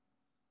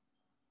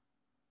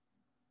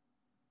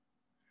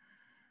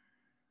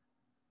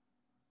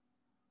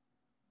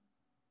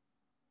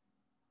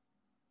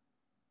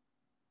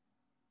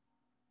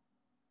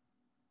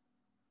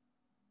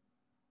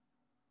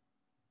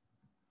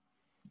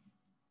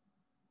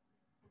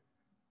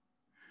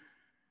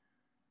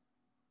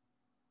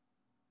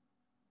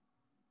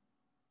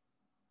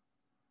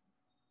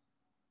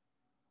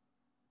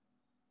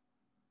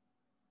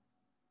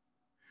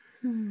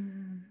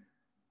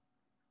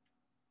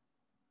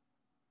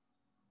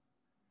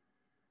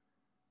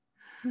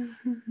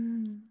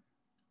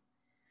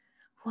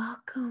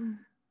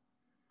 Welcome,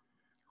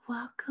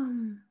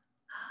 welcome,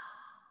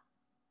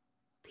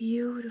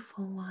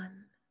 beautiful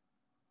one,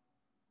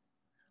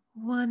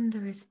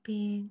 wondrous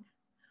being,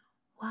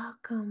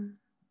 welcome,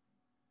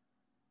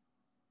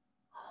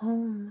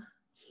 home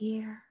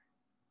here.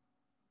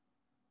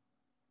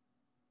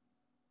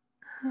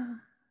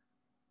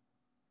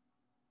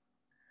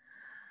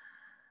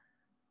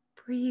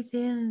 Breathe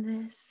in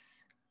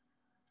this,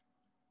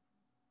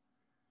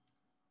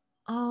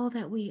 all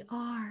that we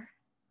are.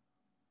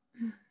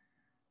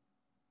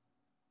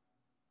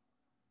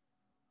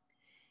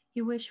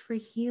 You wish for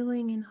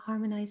healing and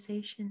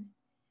harmonization.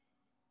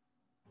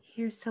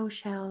 Here, so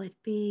shall it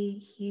be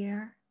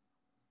here.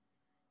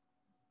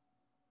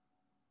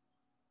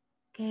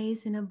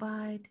 Gaze and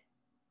abide.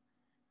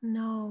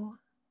 Know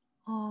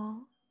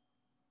all.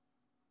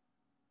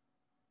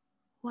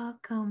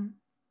 Welcome.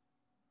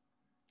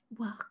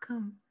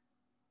 Welcome.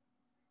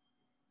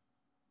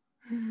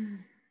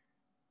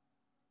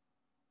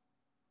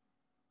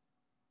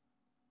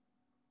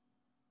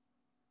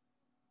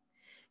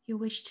 You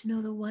wish to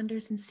know the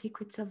wonders and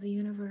secrets of the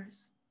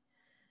universe.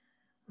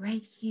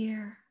 Right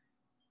here.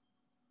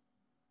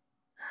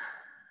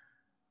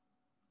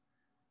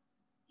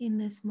 In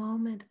this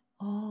moment,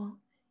 all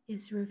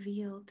is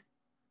revealed.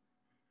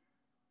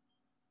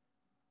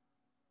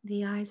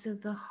 The eyes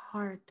of the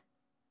heart,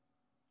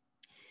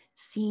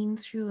 seen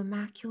through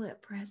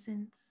immaculate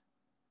presence.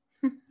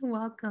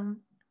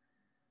 Welcome.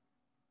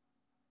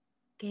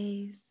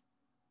 Gaze.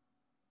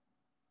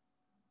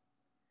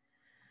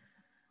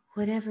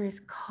 Whatever is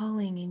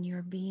calling in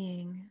your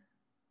being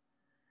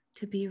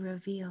to be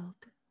revealed,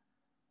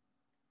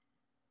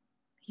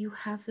 you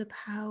have the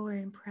power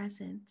and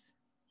presence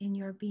in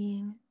your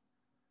being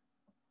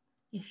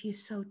if you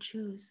so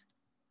choose.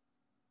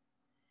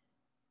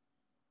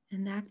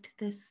 Enact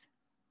this,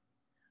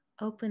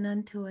 open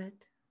unto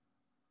it,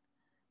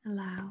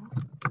 allow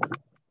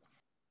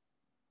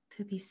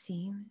to be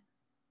seen.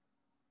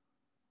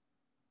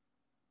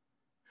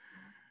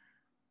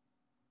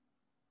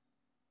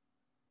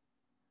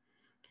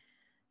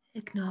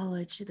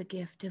 Acknowledge the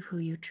gift of who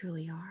you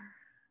truly are.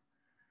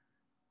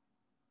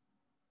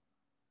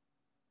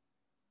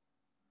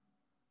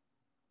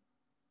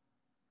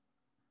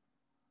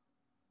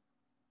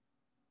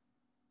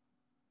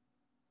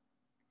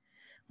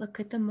 Look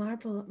at the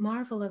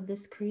marvel of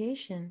this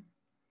creation,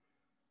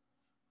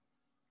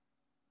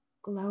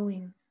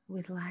 glowing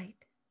with light.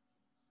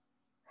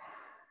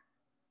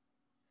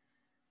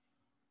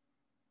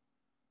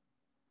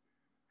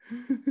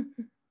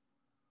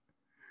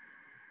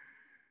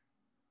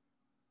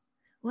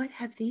 What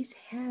have these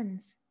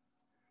hands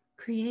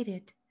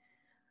created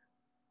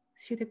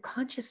through the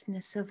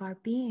consciousness of our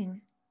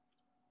being?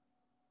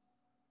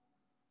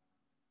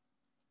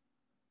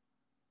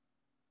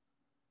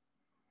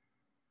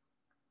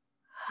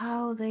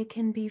 how they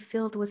can be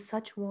filled with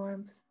such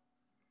warmth,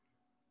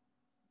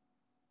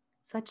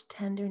 such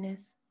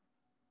tenderness,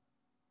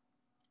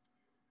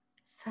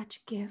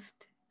 such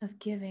gift of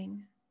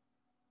giving.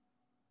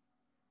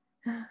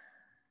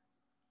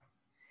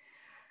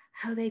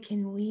 How they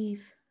can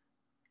weave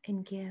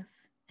and give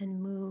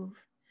and move.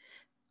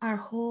 Our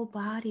whole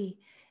body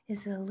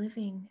is a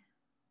living,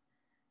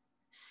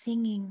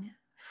 singing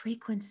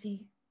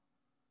frequency.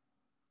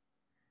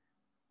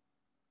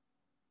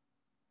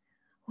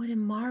 What a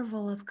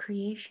marvel of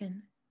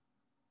creation.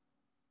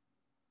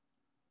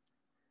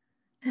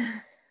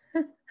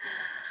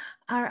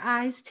 Our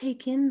eyes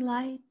take in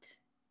light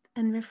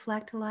and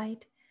reflect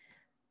light.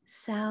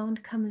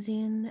 Sound comes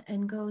in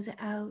and goes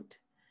out.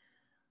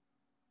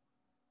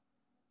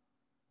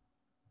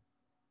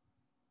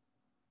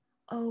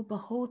 Oh,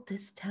 behold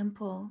this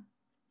temple,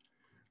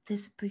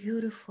 this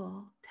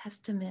beautiful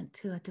testament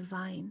to a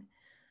divine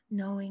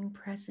knowing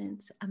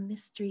presence, a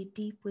mystery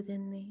deep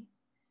within thee.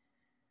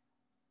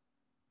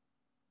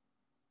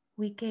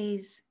 We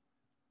gaze,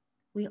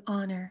 we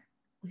honor,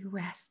 we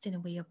rest,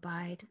 and we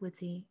abide with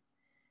thee.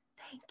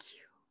 Thank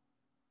you.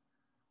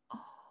 Oh,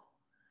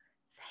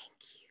 thank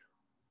you.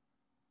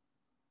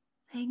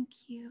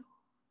 Thank you.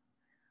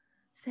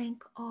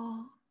 Thank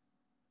all.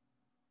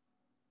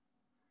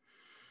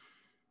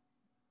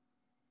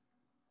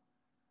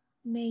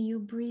 May you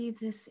breathe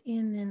this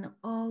in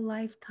all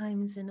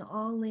lifetimes, in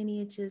all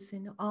lineages,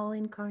 in all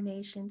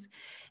incarnations.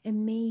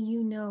 And may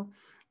you know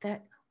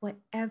that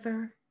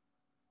whatever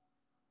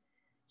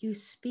you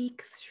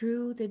speak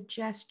through the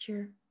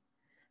gesture,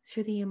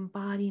 through the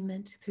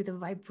embodiment, through the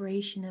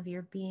vibration of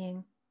your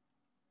being,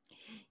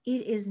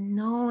 it is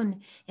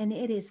known and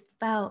it is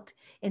felt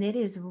and it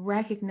is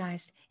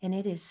recognized and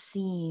it is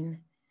seen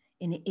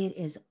and it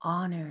is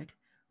honored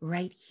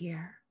right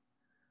here,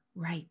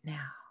 right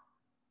now.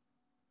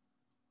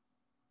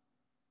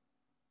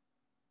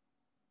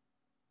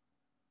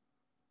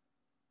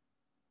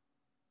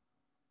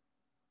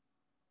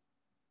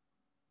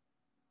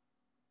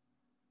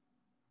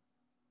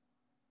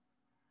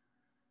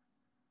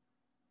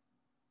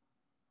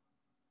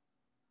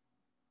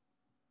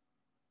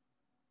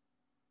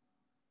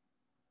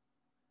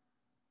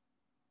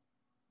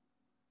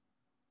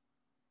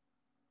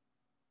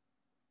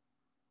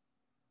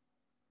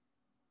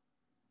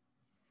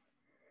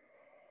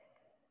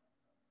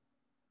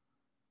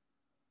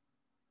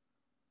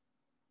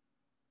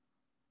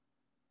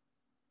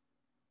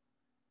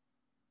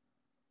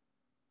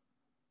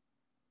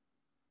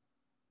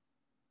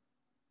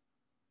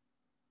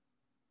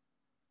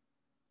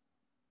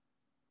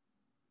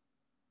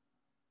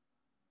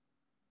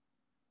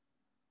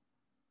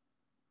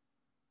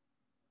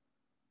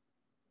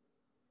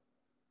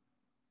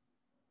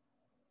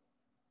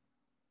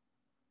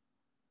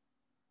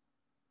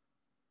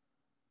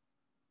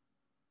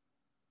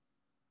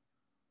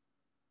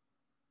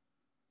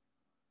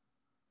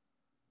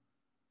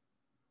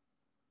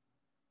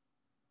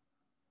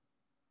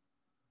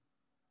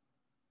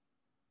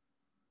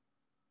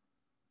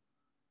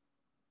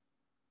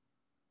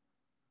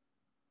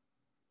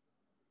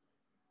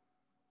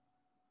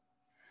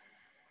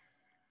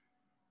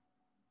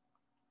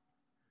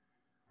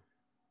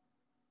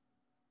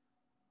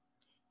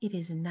 It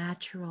is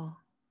natural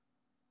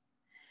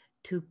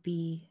to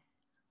be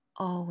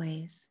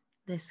always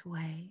this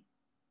way,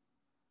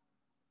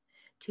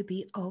 to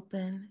be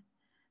open,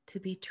 to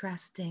be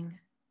trusting,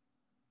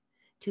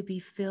 to be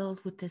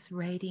filled with this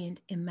radiant,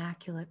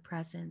 immaculate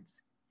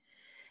presence.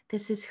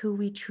 This is who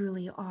we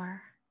truly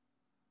are.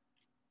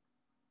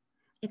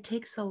 It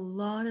takes a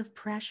lot of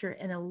pressure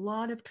and a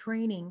lot of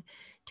training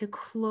to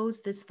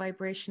close this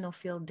vibrational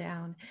field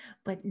down.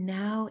 But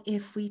now,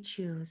 if we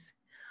choose,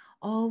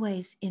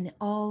 always, in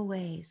all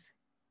ways,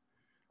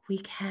 we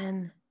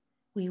can,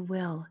 we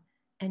will,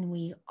 and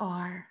we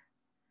are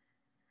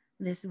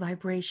this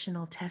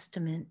vibrational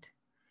testament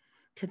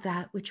to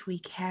that which we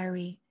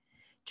carry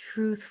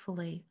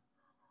truthfully,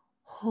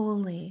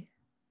 wholly,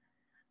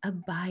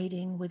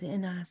 abiding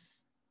within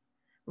us,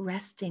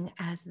 resting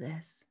as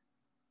this.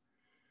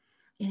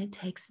 And it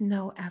takes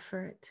no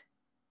effort.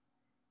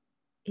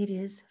 It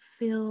is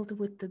filled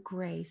with the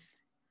grace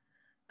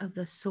of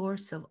the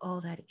source of all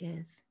that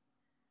is.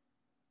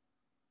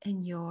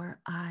 And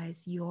your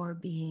eyes, your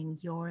being,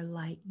 your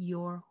light,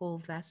 your whole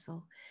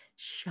vessel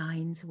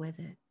shines with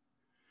it.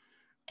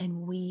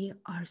 And we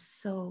are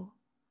so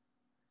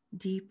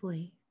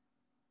deeply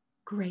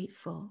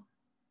grateful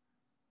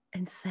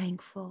and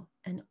thankful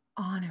and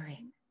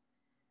honoring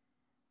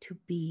to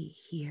be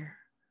here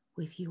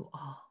with you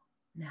all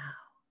now.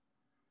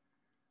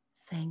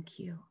 Thank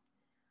you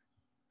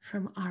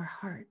from our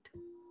heart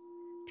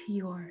to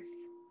yours.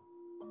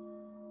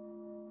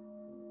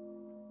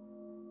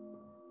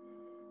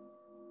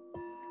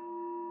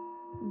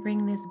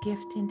 Bring this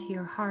gift into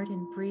your heart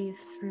and breathe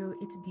through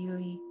its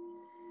beauty.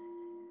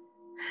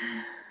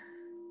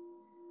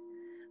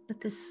 Let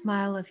the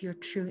smile of your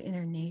true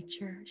inner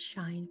nature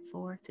shine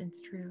forth and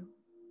through.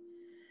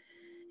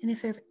 And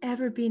if there have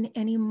ever been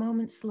any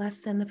moments less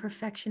than the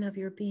perfection of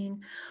your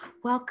being,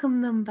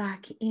 welcome them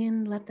back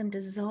in, let them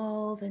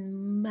dissolve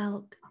and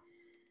melt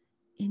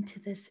into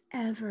this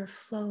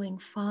ever-flowing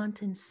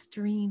font and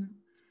stream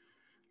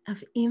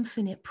of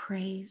infinite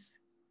praise.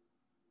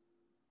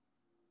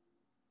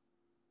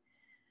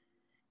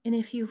 And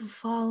if you've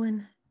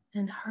fallen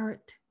and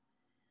hurt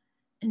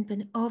and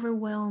been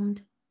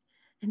overwhelmed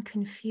and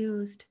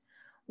confused,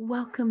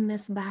 welcome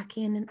this back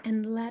in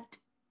and let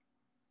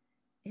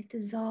it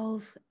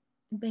dissolve,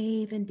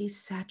 bathe, and be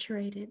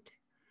saturated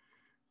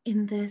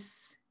in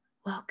this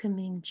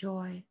welcoming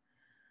joy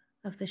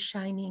of the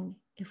shining,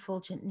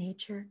 effulgent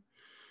nature.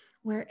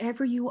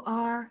 Wherever you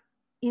are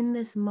in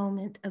this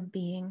moment of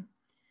being,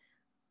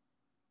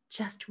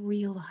 just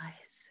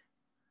realize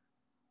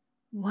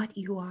what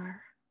you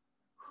are,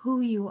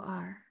 who you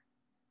are,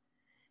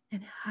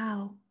 and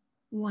how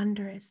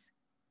wondrous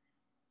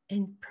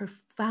and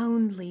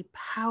profoundly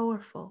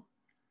powerful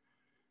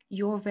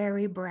your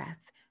very breath,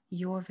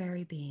 your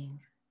very being,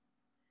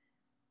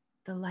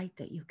 the light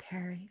that you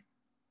carry,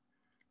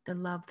 the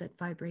love that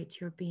vibrates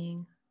your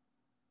being,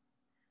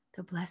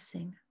 the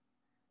blessing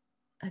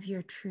of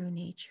your true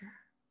nature.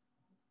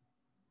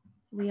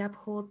 We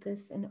uphold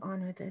this and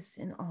honor this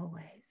in all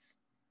ways.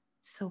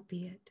 So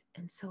be it,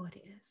 and so it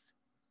is.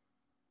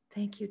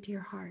 Thank you,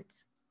 dear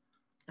hearts.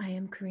 I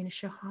am Karina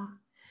Shah,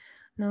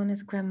 known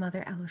as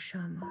Grandmother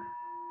Eloshama.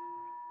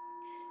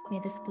 May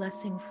this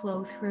blessing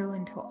flow through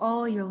into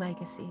all your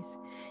legacies,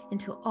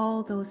 into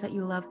all those that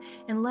you love,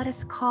 and let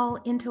us call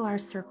into our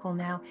circle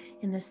now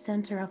in the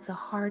center of the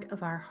heart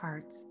of our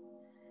hearts,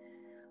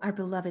 our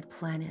beloved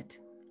planet,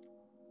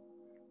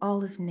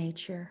 all of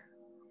nature,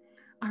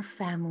 our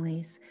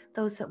families,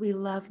 those that we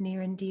love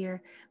near and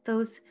dear,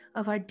 those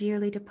of our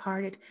dearly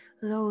departed,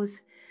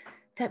 those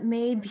that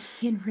may be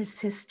in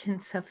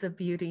resistance of the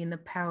beauty and the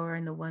power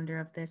and the wonder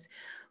of this.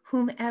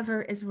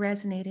 Whomever is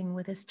resonating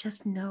with us,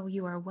 just know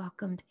you are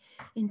welcomed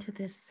into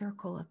this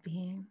circle of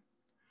being.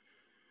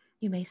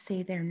 You may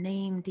say their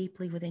name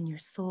deeply within your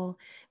soul.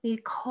 May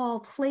you call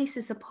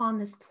places upon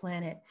this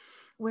planet,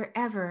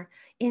 wherever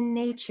in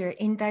nature,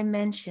 in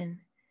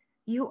dimension,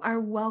 you are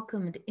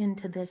welcomed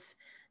into this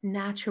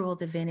natural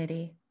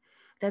divinity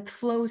that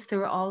flows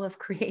through all of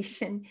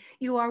creation.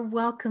 You are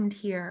welcomed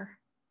here.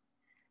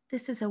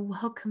 This is a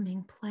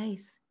welcoming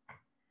place.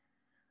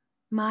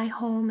 My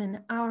home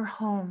and our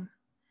home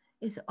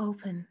is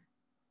open.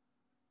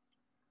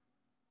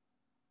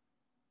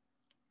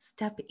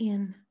 Step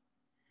in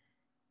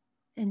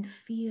and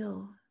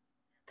feel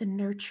the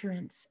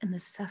nurturance and the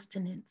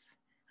sustenance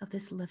of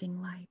this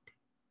living light.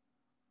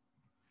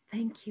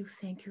 Thank you,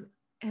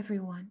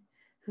 everyone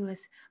who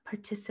has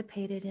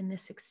participated in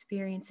this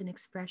experience and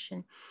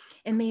expression.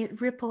 And may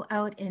it ripple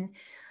out in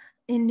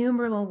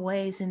innumerable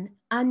ways and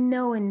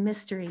unknown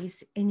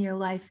mysteries in your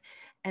life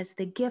as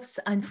the gifts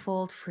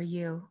unfold for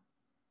you.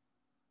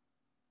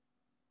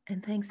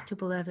 And thanks to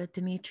beloved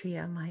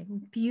Demetria, my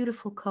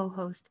beautiful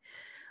co-host,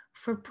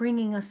 for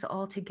bringing us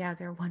all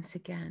together once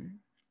again.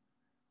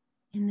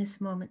 In this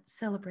moment,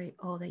 celebrate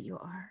all that you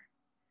are.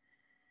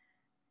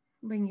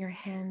 Bring your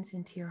hands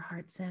into your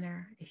heart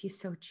center if you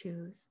so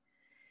choose.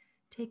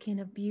 Take in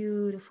a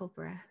beautiful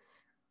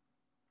breath.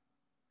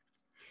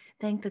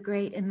 Thank the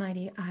great and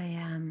mighty I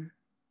Am,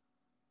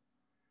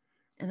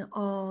 and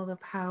all the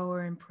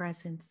power and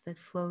presence that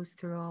flows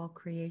through all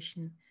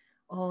creation,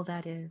 all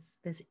that is,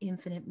 this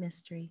infinite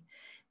mystery,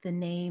 the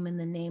name and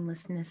the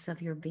namelessness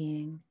of your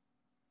being.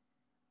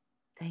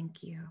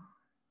 Thank you.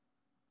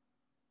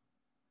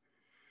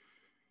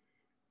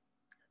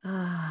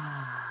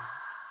 Ah.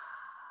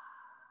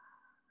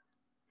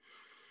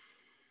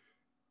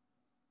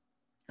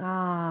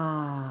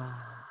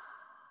 Ah.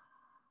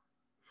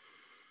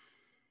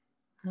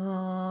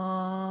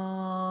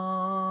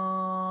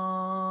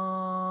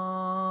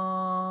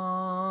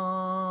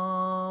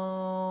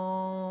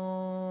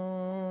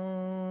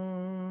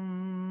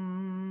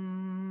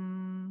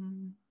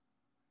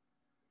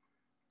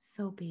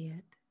 So be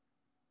it,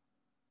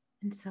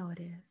 and so it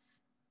is.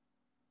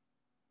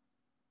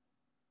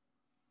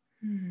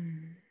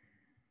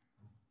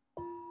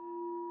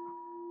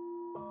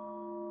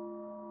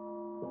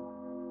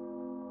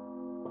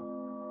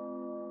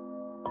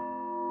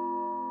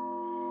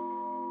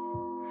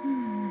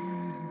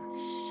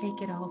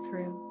 Shake it all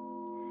through.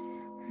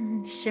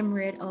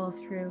 Shimmer it all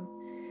through.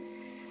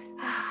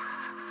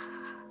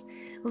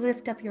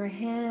 Lift up your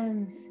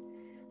hands.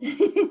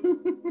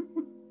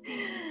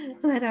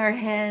 Let our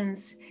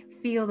hands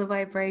feel the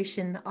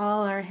vibration,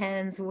 all our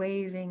hands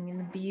waving in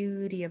the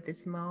beauty of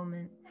this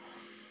moment.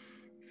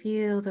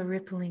 Feel the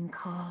rippling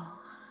call.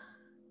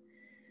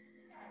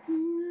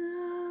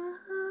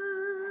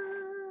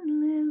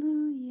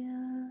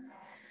 Hallelujah.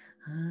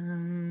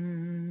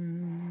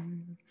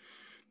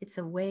 It's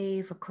a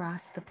wave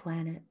across the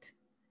planet,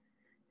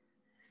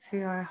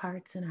 through our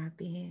hearts and our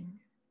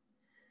being.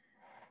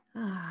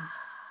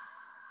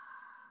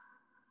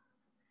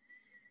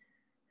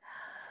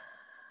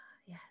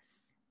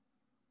 Yes.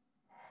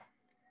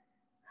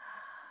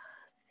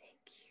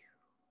 Thank you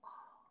all.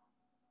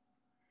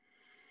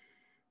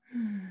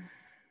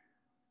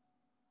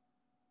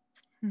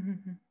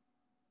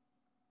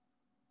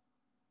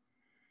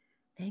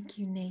 Thank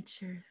you,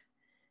 nature.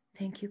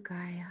 Thank you,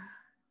 Gaia.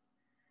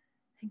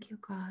 Thank you,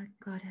 God,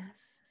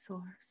 Goddess,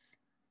 Source.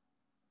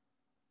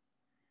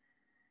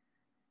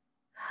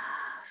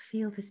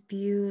 Feel this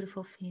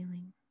beautiful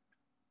feeling.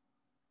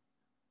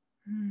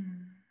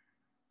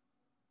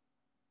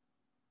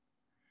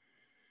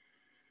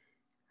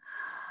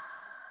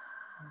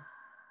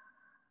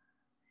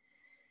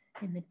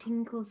 And the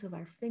tingles of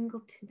our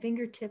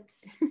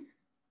fingertips.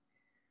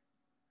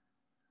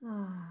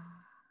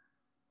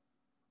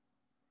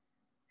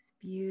 This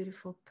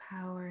beautiful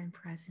power and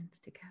presence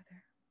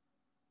together.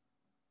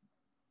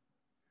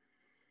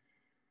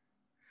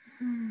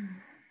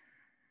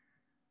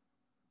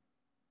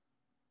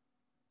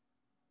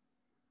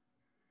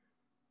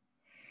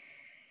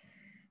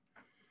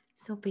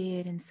 So be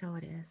it, and so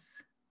it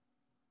is.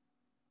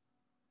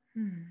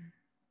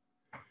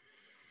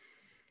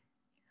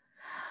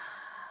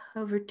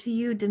 Over to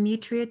you,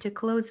 Demetria, to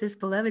close this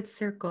beloved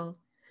circle.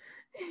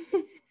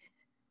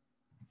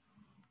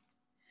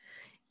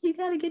 You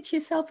got to get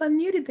yourself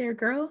unmuted there,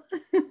 girl.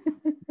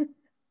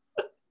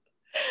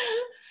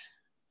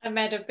 I'm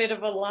at a bit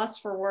of a loss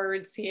for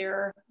words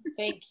here.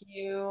 Thank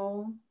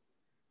you.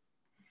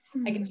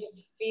 I can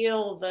just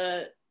feel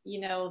the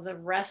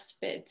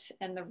respite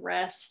and the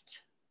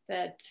rest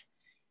that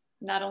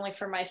not only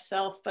for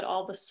myself, but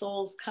all the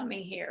souls coming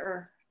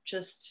here,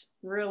 just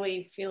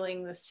really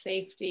feeling the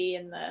safety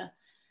and the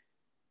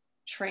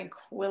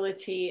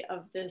tranquility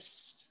of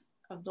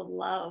the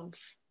love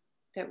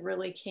that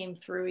really came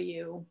through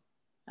you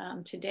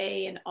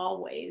today and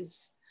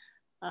always.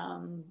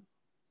 The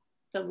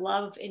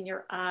love in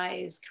your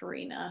eyes,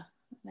 Karina.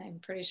 I'm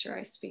pretty sure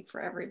I speak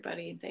for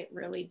everybody that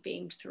really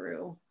beamed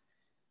through.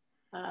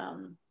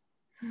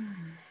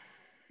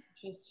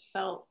 Just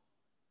felt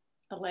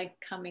like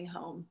coming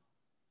home.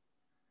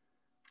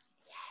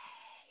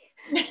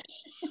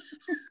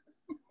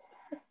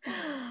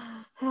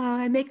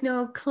 I make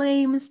no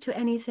claims to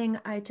anything.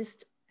 I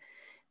just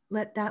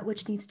let that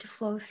which needs to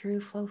flow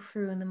through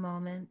in the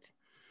moment.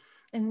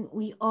 And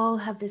we all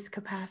have this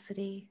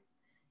capacity.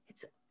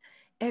 It's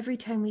every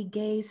time we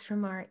gaze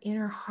from our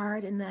inner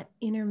heart and that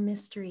inner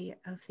mystery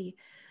of the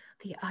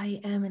I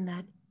am in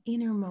that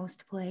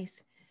innermost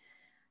place.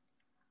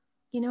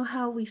 You know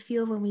how we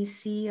feel when we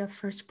see a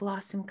first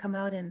blossom come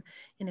out in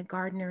a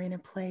garden or in a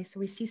place, or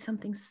we see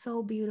something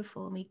so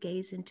beautiful and we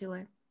gaze into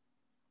it.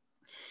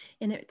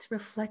 And it's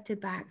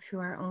reflected back through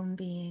our own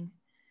being.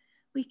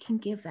 We can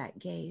give that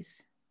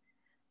gaze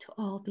to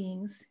all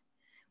beings.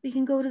 We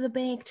can go to the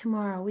bank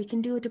tomorrow. We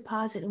can do a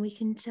deposit and we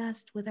can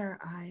just with our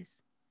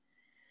eyes.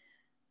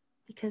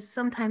 Because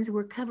sometimes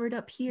we're covered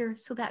up here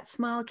so that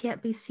smile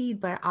can't be seen,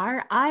 but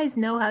our eyes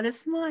know how to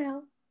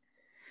smile.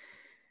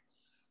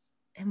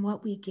 And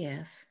what we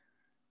give,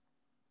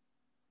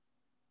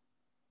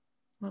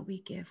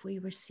 we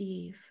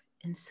receive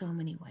in so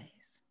many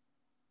ways.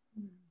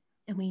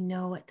 And we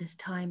know at this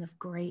time of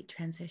great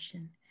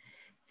transition,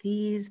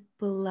 these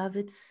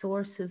beloved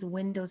sources,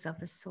 windows of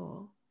the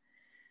soul,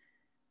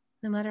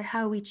 no matter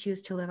how we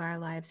choose to live our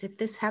lives, if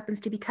this happens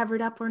to be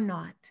covered up or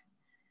not,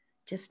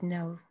 just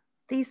know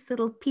these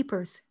little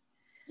peepers,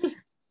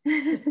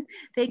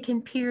 they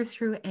can peer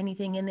through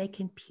anything and they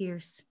can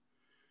pierce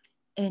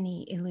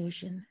any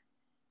illusion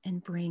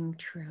and bring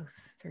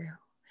truth through.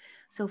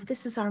 So if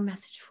this is our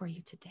message for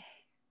you today,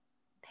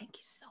 thank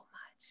you so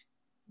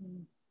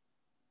much.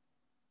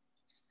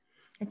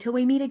 Until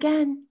we meet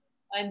again.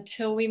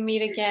 Until we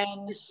meet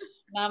again.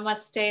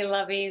 Namaste,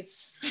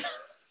 lovies.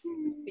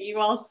 See you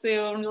all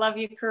soon. Love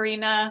you,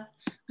 Karina.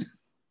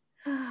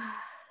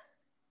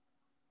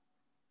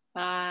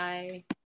 Bye.